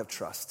through lack of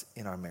trust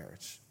in our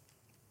marriage.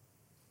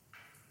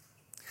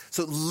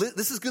 So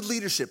this is good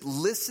leadership,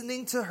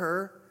 listening to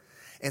her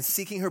and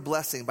seeking her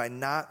blessing by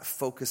not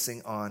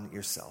focusing on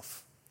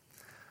yourself.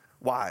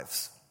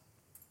 Wives,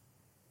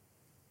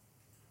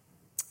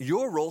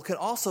 your role can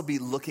also be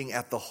looking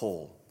at the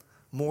whole,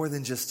 more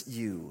than just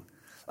you.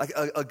 Like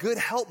a good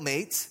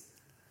helpmate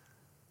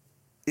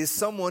is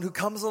someone who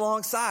comes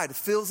alongside,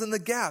 fills in the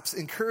gaps,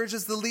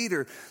 encourages the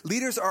leader.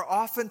 Leaders are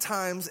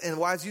oftentimes, and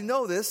wives, you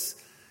know this,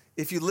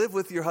 if you live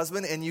with your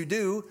husband, and you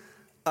do,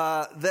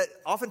 that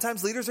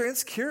oftentimes leaders are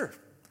insecure.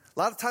 A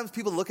lot of times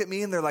people look at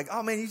me and they're like,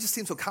 oh man, you just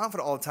seem so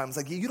confident all the time. It's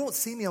like, you don't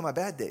see me on my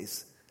bad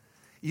days.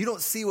 You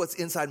don't see what's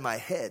inside my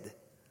head.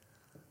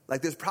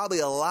 Like there's probably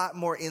a lot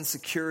more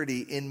insecurity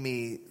in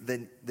me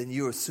than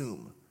you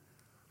assume.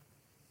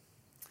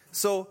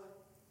 So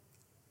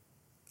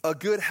a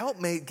good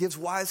helpmate gives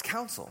wise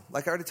counsel,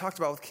 like I already talked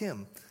about with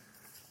Kim.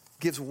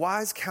 Gives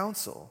wise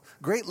counsel.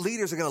 Great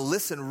leaders are going to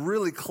listen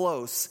really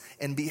close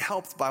and be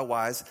helped by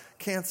wise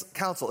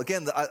counsel.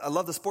 Again, I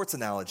love the sports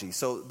analogy.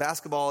 So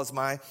basketball is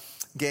my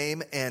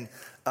game, and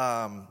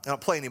I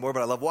don't play anymore,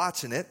 but I love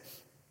watching it.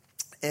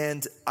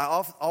 And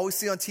I always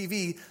see on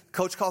TV,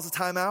 coach calls a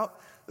timeout.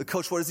 The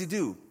coach, what does he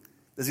do?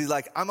 Is he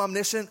like, I'm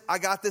omniscient, I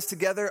got this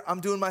together, I'm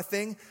doing my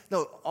thing?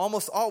 No,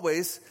 almost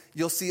always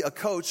you'll see a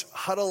coach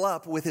huddle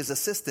up with his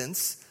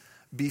assistants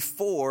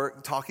before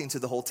talking to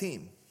the whole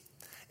team.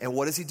 And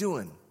what is he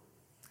doing?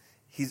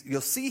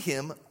 You'll see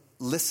him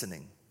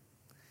listening.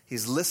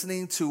 He's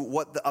listening to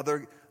what the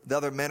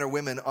other men or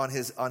women on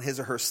his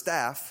or her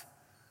staff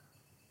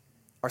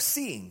are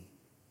seeing,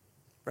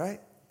 right?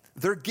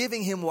 They're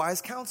giving him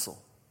wise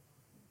counsel.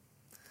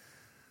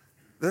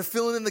 They're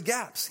filling in the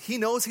gaps. He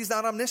knows he's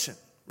not omniscient,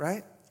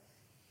 right?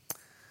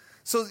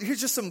 So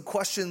here's just some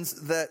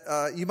questions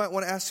that you might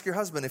want to ask your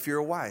husband if you're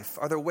a wife.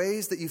 Are there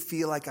ways that you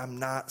feel like I'm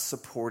not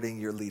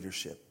supporting your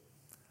leadership?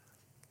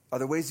 Are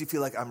there ways you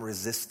feel like I'm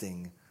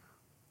resisting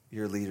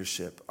your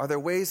leadership? Are there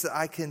ways that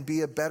I can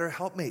be a better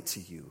helpmate to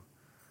you?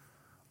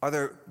 Are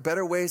there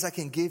better ways I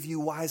can give you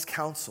wise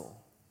counsel?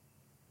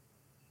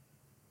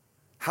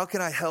 How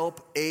can I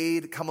help,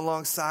 aid, come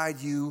alongside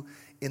you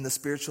in the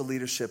spiritual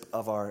leadership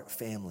of our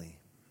family?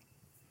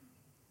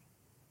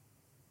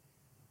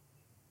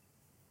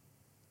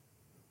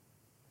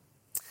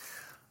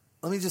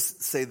 Let me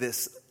just say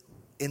this.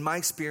 In my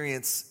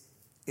experience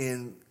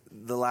in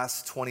the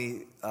last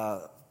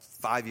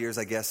 25 years,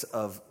 I guess,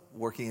 of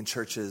working in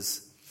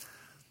churches,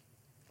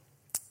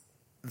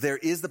 there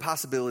is the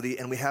possibility,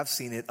 and we have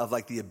seen it, of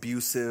like the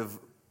abusive,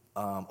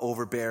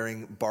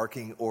 overbearing,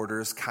 barking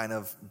orders kind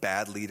of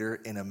bad leader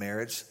in a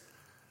marriage.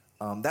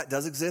 That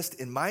does exist.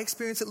 In my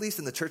experience, at least,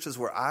 in the churches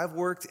where I've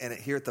worked and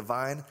here at the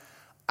Vine,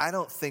 I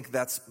don't think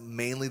that's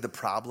mainly the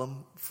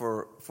problem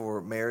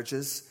for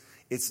marriages.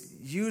 It's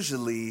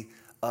usually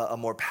a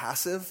more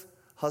passive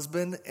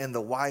husband, and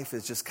the wife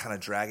is just kind of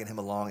dragging him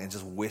along and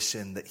just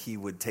wishing that he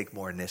would take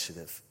more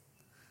initiative.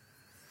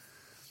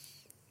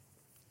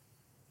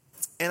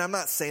 And I'm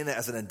not saying that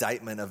as an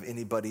indictment of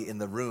anybody in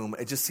the room.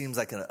 It just seems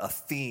like a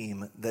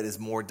theme that is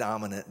more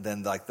dominant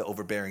than like the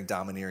overbearing,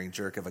 domineering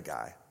jerk of a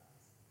guy.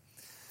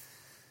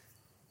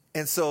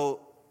 And so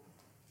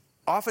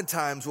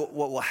oftentimes what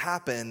will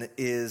happen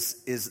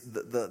is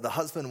the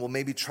husband will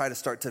maybe try to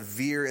start to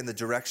veer in the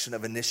direction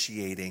of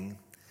initiating.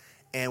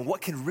 And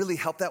what can really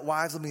help that,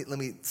 wives, let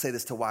me say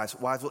this to wives.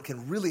 Wives, what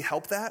can really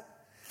help that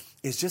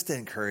is just to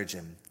encourage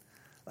him.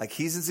 Like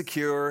he's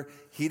insecure,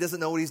 he doesn't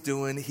know what he's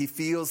doing, he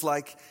feels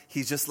like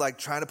he's just like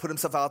trying to put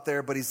himself out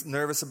there, but he's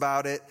nervous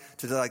about it,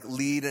 to like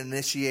lead and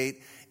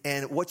initiate.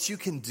 And what you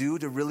can do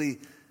to really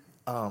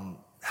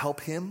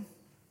help him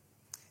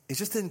is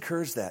just to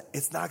encourage that.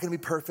 It's not going to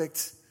be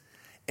perfect,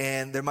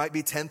 and there might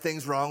be 10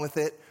 things wrong with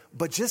it,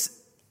 but just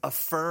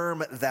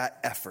affirm that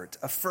effort.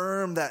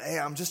 Affirm that, hey,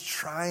 I'm just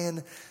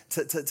trying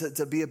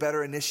to be a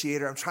better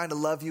initiator. I'm trying to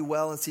love you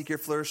well and seek your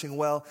flourishing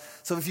well.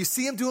 So if you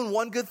see him doing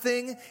one good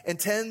thing and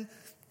 10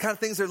 kind of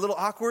things that are a little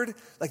awkward,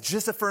 like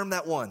just affirm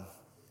that one.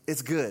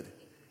 It's good.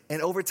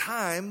 And over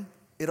time,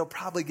 it'll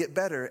probably get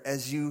better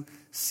as you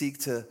seek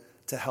to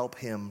help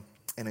him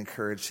and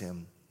encourage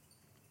him.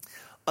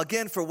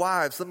 Again, for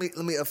wives, let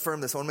me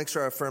affirm this. I want to make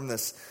sure I affirm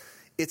this.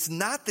 It's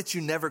not that you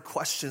never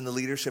question the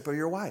leadership of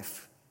your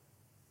wife.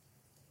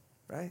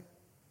 Right?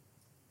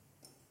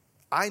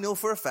 I know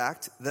for a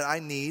fact that I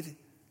need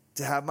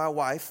to have my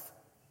wife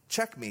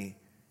check me.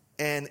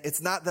 And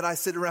it's not that I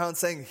sit around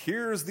saying,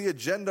 here's the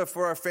agenda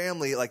for our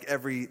family like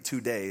every 2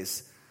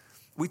 days.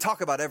 We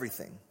talk about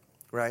everything,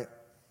 right?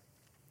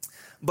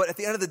 But at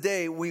the end of the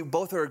day, we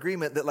both are in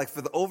agreement that like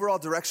for the overall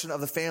direction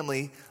of the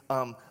family,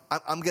 I'm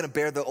going to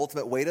bear the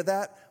ultimate weight of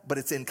that, but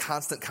it's in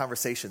constant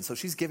conversation. So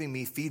she's giving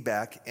me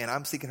feedback, and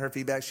I'm seeking her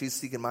feedback. She's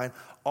seeking mine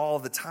all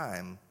the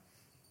time.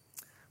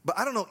 But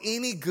I don't know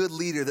any good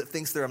leader that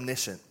thinks they're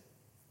omniscient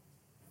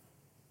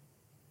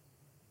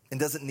and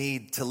doesn't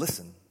need to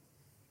listen.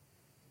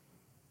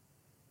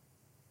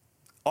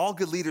 All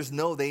good leaders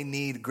know they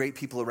need great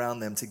people around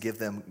them to give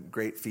them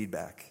great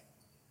feedback.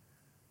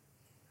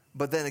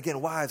 But then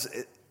again, wives,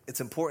 it's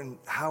important,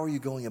 how are you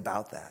going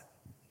about that?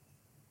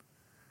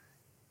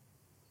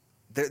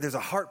 There's a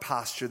heart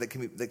posture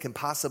that can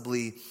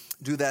possibly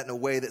do that in a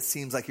way that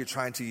seems like you're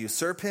trying to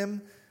usurp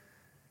him,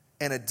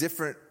 and a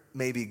different,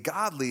 maybe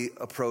godly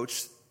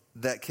approach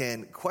that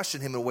can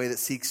question him in a way that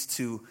seeks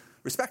to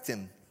respect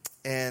him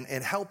and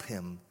help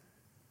him.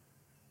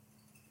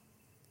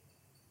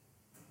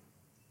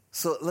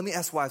 So let me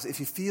ask wives, if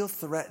you feel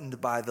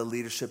threatened by the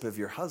leadership of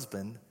your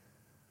husband,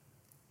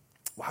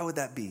 why would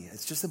that be?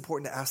 It's just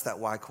important to ask that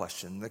why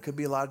question. There could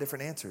be a lot of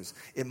different answers.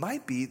 It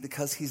might be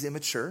because he's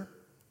immature,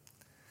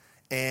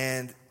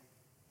 and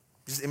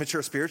just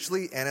immature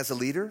spiritually and as a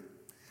leader,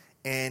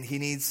 and he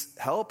needs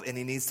help, and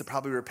he needs to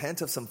probably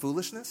repent of some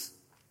foolishness.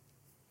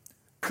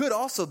 Could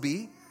also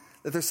be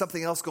that there's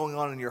something else going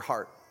on in your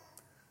heart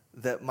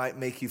that might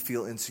make you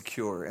feel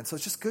insecure. And so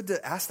it's just good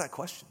to ask that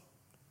question.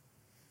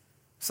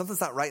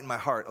 Something's not right in my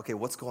heart. Okay,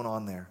 what's going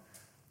on there?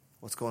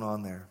 What's going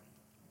on there?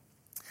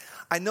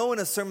 I know in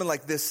a sermon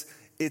like this,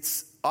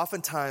 it's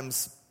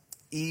oftentimes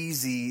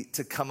easy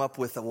to come up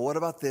with, well, what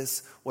about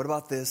this? What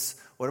about this?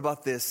 What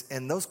about this?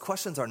 And those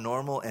questions are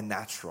normal and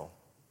natural.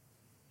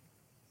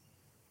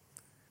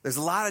 There's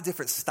a lot of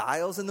different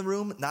styles in the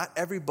room. Not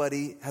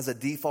everybody has a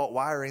default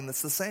wiring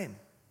that's the same.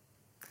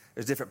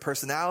 There's different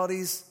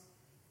personalities,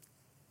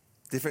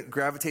 different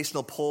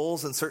gravitational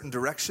pulls in certain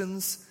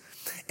directions.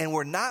 And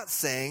we're not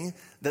saying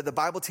that the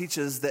Bible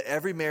teaches that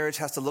every marriage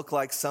has to look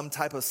like some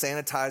type of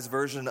sanitized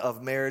version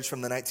of marriage from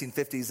the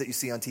 1950s that you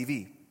see on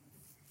TV.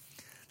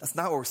 That's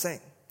not what we're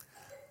saying.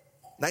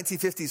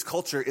 1950s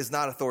culture is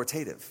not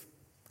authoritative.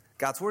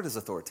 God's word is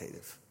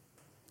authoritative.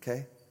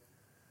 Okay?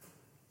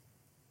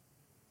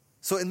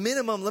 So in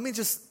minimum, let me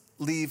just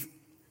leave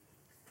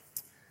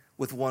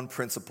with one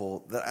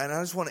principle, and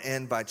I just want to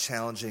end by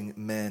challenging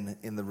men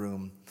in the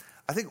room.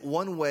 I think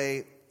one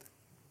way,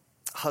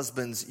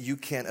 husbands, you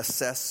can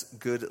assess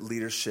good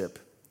leadership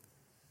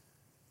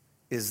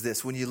is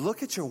this. When you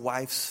look at your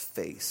wife's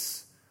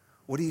face,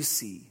 what do you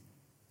see?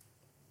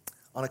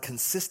 On a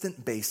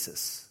consistent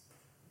basis,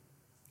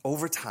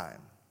 over time,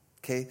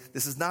 okay?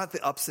 This is not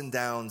the ups and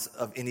downs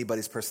of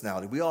anybody's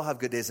personality. We all have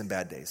good days and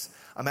bad days.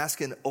 I'm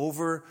asking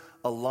over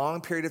a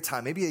long period of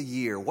time, maybe a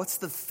year, what's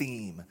the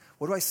theme?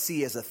 What do I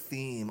see as a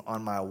theme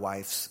on my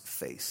wife's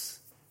face?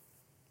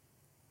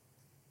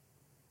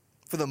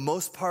 For the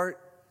most part,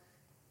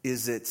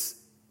 is it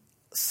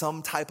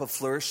some type of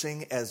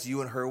flourishing as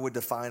you and her would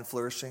define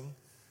flourishing?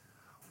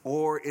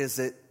 Or is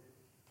it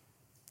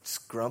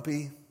just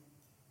grumpy,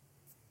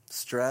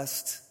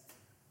 stressed,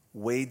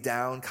 weighed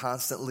down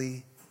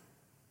constantly,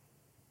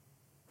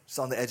 just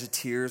on the edge of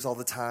tears all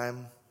the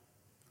time,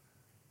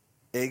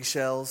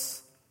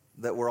 eggshells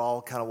that we're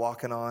all kind of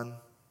walking on?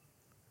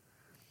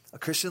 A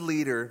Christian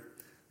leader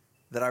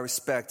that I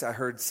respect, I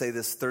heard say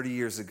this 30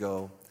 years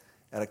ago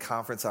at a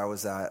conference I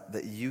was at,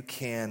 that you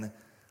can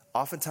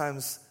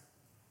oftentimes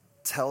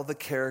tell the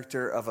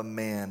character of a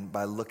man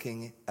by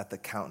looking at the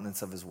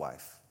countenance of his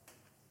wife.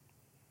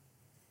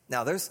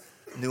 Now, there's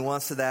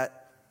nuance to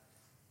that,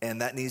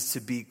 and that needs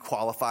to be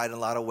qualified in a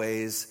lot of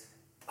ways.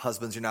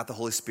 Husbands, you're not the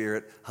Holy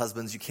Spirit.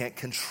 Husbands, you can't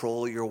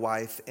control your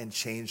wife and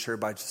change her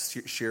by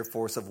sheer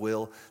force of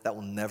will. That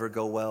will never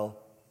go well.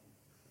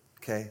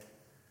 Okay?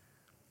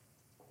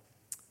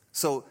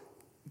 So,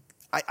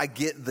 I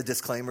get the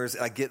disclaimers,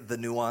 I get the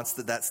nuance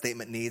that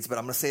statement needs, but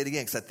I'm going to say it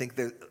again because I think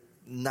that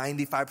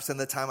 95% of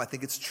the time, I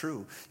think it's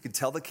true. You can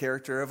tell the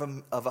character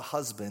of a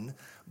husband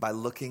by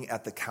looking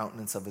at the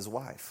countenance of his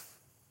wife.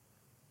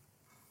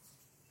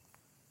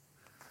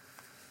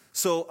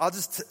 So I'll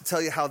just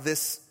tell you how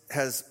this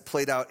has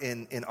played out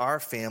in our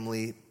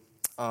family.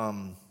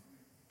 When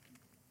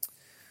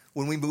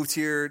we moved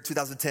here,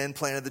 2010,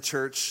 planted the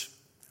church,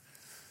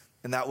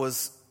 and that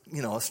was,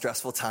 a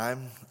stressful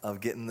time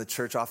of getting the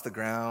church off the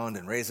ground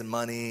and raising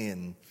money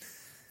and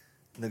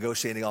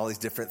negotiating all these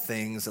different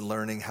things and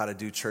learning how to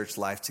do church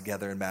life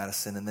together in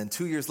Madison. And then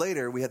 2 years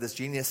later, we had this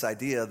genius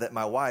idea that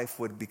my wife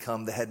would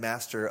become the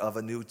headmaster of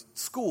a new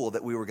school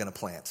that we were going to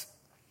plant.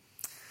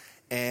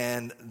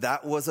 And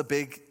that was a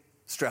big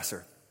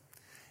stressor.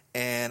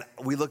 And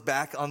we look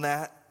back on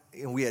that,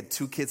 and we had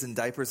 2 kids in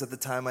diapers at the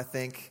time, I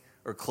think,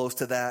 or close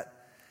to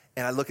that.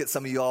 And I look at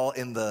some of y'all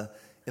in the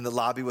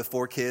lobby with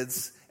 4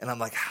 kids, and I'm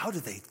like, how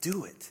do they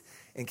do it?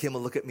 And Kim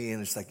will look at me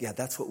and it's like, yeah,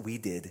 that's what we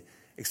did,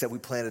 except we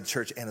planted a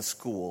church and a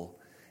school.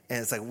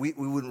 And it's like, we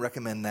wouldn't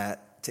recommend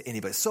that to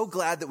anybody. So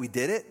glad that we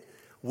did it.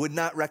 Would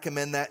not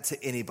recommend that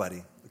to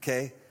anybody,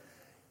 okay?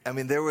 I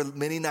mean, there were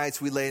many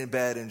nights we lay in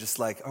bed and just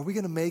like, are we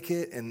going to make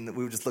it? And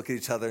we would just look at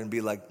each other and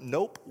be like,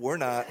 nope, we're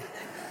not.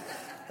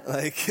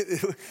 Like,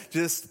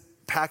 just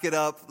pack it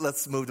up.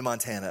 Let's move to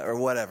Montana or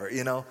whatever,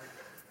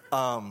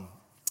 So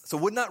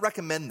would not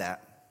recommend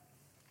that.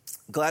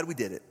 Glad we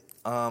did it.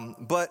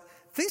 But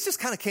things just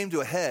kind of came to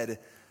a head.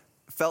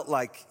 Felt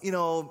like,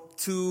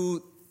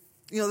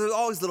 there's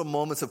always little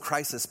moments of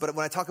crisis. But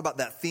when I talk about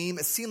that theme,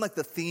 it seemed like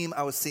the theme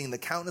I was seeing, the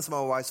countenance of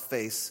my wife's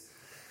face.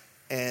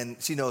 and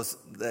she knows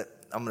that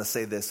I'm going to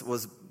say this,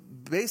 was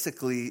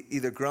basically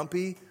either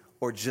grumpy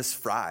or just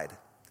fried.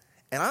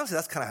 And honestly,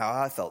 that's kind of how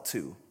I felt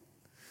too.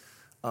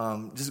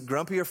 Just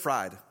grumpy or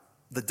fried,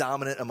 the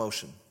dominant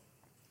emotion.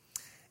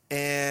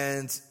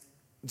 And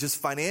just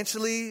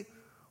financially,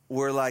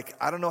 we're like,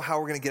 I don't know how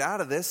we're going to get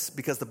out of this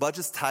because the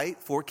budget's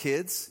tight, 4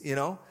 kids,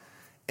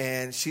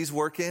 and she's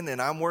working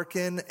and I'm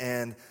working,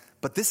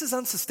 but this is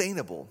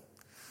unsustainable.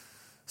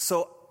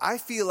 So I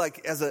feel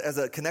like as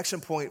a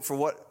connection point for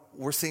what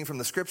we're seeing from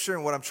the scripture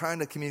and what I'm trying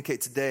to communicate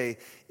today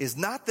is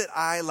not that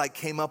I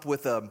came up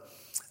with a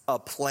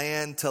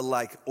plan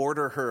to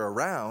order her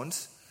around,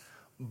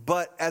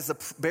 but as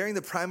bearing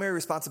the primary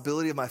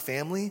responsibility of my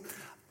family,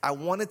 I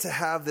wanted to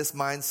have this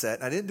mindset,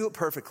 and I didn't do it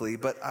perfectly,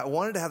 but I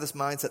wanted to have this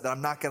mindset that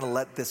I'm not going to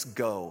let this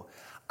go.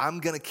 I'm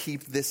going to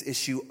keep this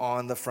issue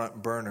on the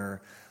front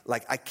burner.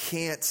 I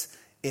can't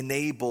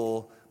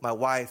enable my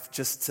wife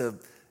just to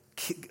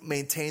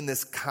maintain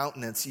this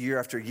countenance year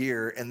after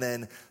year, and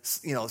then,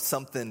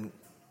 something,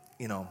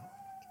 you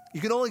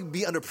can only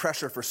be under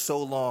pressure for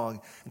so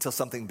long until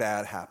something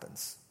bad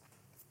happens.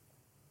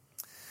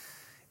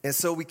 And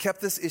so we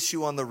kept this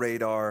issue on the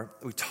radar.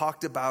 We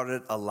talked about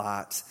it a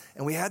lot,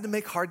 and we had to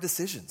make hard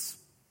decisions.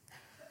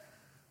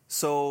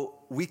 So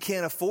we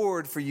can't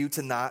afford for you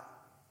to not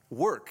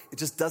work.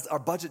 Our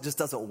budget just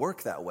doesn't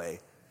work that way.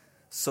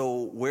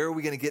 So where are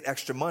we going to get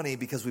extra money?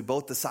 Because we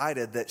both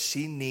decided that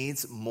she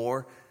needs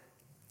more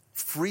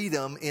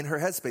freedom in her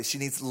headspace. She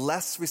needs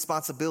less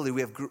responsibility.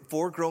 We have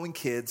 4 growing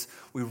kids.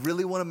 We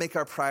really want to make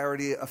our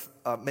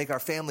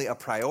family a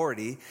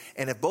priority.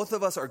 And if both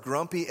of us are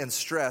grumpy and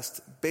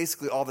stressed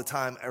basically all the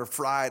time, or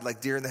fried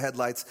like deer in the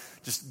headlights,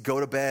 just go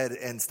to bed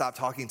and stop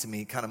talking to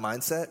me kind of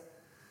mindset,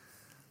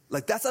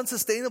 that's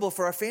unsustainable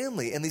for our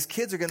family. And these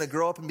kids are going to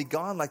grow up and be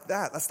gone like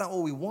that. That's not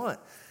what we want.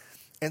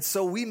 And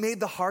so we made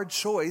the hard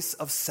choice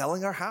of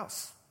selling our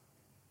house.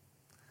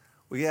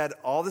 We had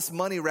all this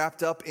money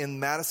wrapped up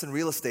in Madison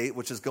real estate,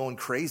 which is going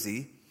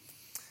crazy.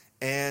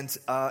 And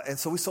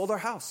so we sold our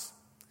house.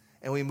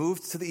 And we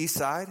moved to the east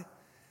side.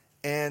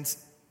 And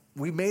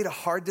we made a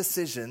hard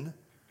decision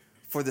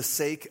for the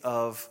sake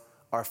of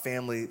our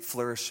family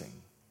flourishing.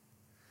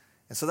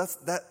 And so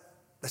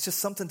that's just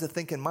something to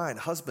think in mind.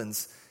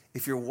 Husbands,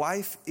 if your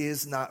wife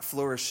is not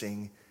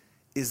flourishing,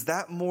 is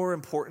that more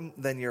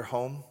important than your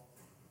home?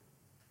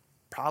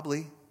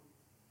 Probably.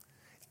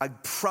 I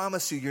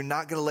promise you're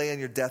not going to lay on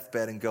your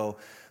deathbed and go,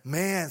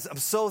 man, I'm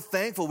so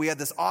thankful we had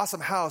this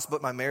awesome house,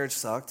 but my marriage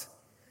sucked.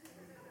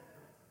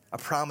 I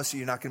promise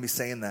you're not going to be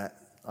saying that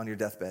on your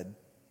deathbed.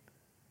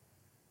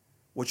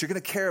 What you're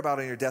going to care about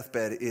on your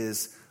deathbed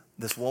is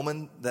this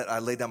woman that I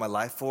laid down my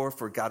life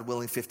for God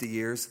willing, 50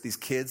 years, these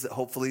kids that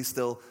hopefully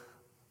still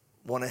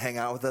want to hang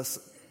out with us,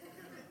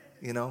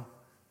 and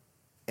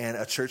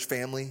a church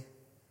family.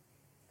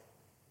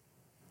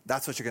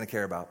 That's what you're going to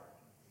care about.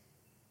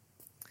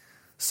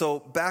 So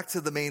back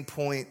to the main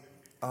point,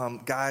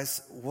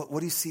 guys, what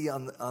do you see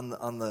on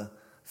the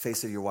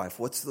face of your wife?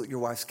 What's your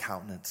wife's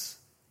countenance?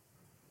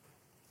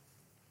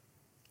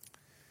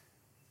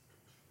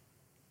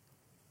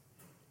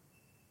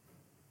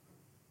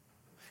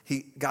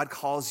 God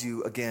calls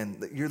you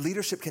again. Your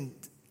leadership can.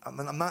 I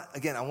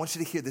want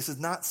you to hear, this is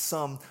not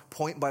some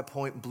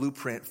point-by-point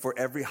blueprint for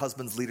every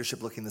husband's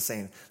leadership looking the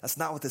same. That's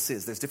not what this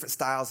is. There's different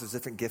styles, there's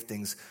different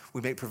giftings.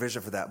 We make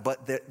provision for that.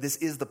 But this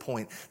is the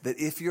point, that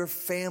if your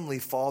family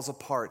falls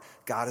apart,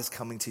 God is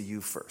coming to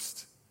you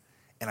first.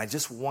 And I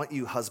just want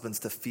you husbands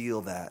to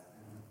feel that.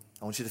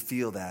 I want you to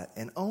feel that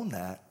and own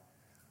that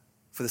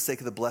for the sake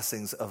of the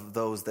blessings of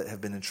those that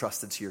have been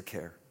entrusted to your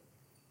care.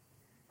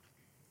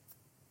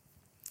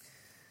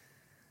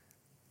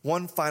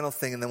 One final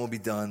thing, and then we'll be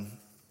done.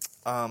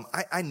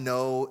 I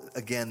know,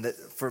 again, that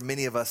for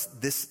many of us,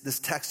 this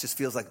text just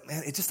feels like,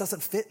 man, it just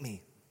doesn't fit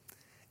me.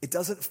 It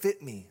doesn't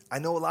fit me. I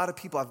know a lot of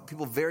people, I have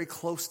people very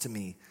close to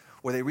me,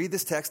 where they read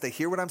this text, they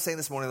hear what I'm saying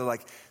this morning, they're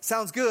like,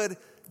 sounds good,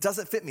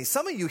 doesn't fit me.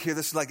 Some of you hear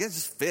this, you're like, it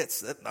just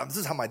fits. This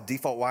is how my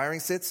default wiring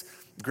sits.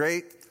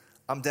 Great,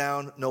 I'm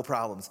down, no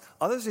problems.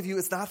 Others of you,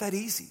 it's not that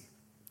easy.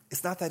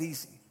 It's not that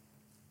easy.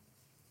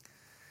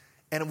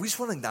 And we just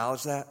want to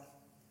acknowledge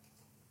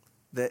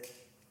that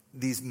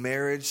these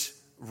marriage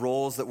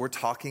roles that we're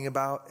talking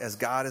about as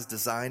God has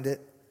designed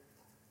it,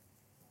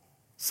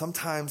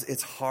 sometimes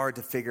it's hard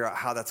to figure out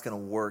how that's going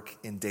to work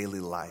in daily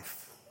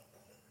life.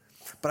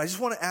 But I just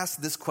want to ask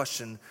this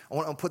question. I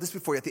want to put this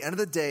before you. At the end of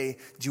the day,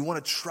 do you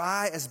want to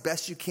try as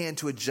best you can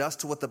to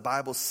adjust to what the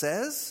Bible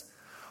says?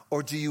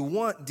 Or do you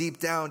want deep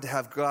down to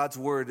have God's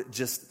word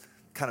just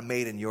kind of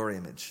made in your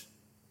image?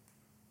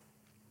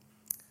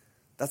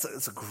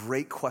 That's a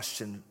great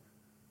question.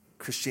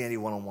 Christianity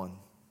 101,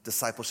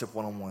 discipleship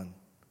 101.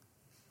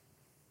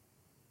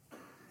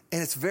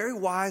 And it's very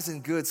wise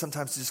and good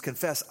sometimes to just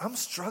confess, I'm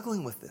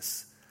struggling with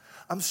this.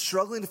 I'm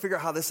struggling to figure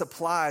out how this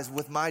applies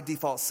with my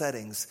default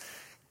settings.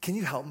 Can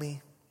you help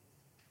me?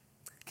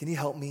 Can you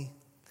help me?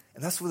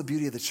 And that's the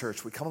beauty of the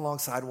church. We come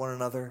alongside one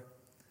another.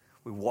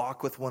 We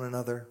walk with one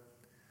another.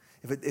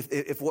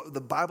 If what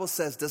the Bible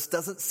says just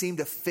doesn't seem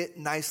to fit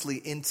nicely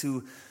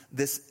into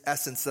this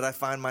essence that I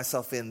find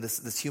myself in,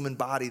 this human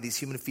body, these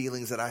human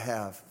feelings that I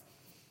have,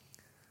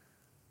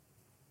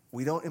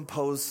 we don't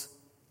impose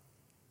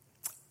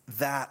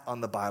that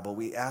on the Bible.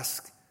 We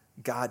ask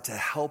God to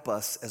help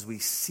us as we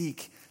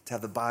seek to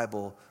have the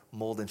Bible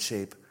mold and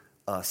shape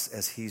us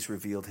as he's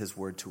revealed his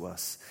word to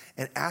us.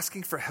 And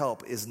asking for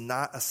help is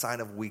not a sign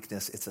of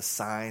weakness. It's a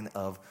sign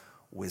of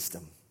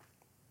wisdom.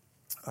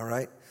 All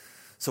right?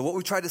 So what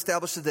we tried to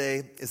establish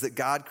today is that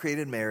God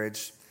created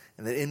marriage,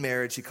 and that in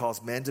marriage he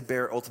calls men to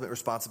bear ultimate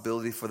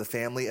responsibility for the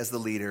family as the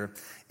leader,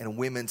 and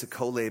women to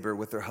co-labor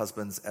with their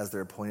husbands as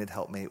their appointed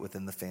helpmate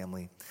within the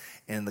family.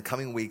 And in the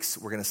coming weeks,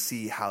 we're going to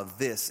see how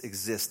this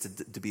exists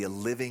to be a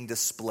living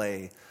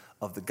display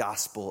of the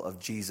gospel of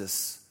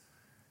Jesus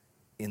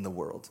in the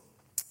world.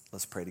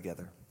 Let's pray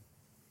together.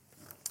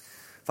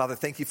 Father,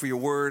 thank you for your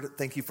word.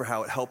 Thank you for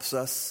how it helps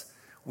us.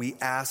 We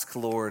ask,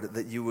 Lord,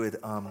 that you would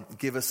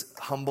give us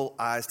humble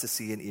eyes to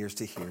see and ears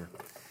to hear.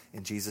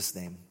 In Jesus'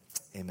 name,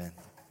 amen.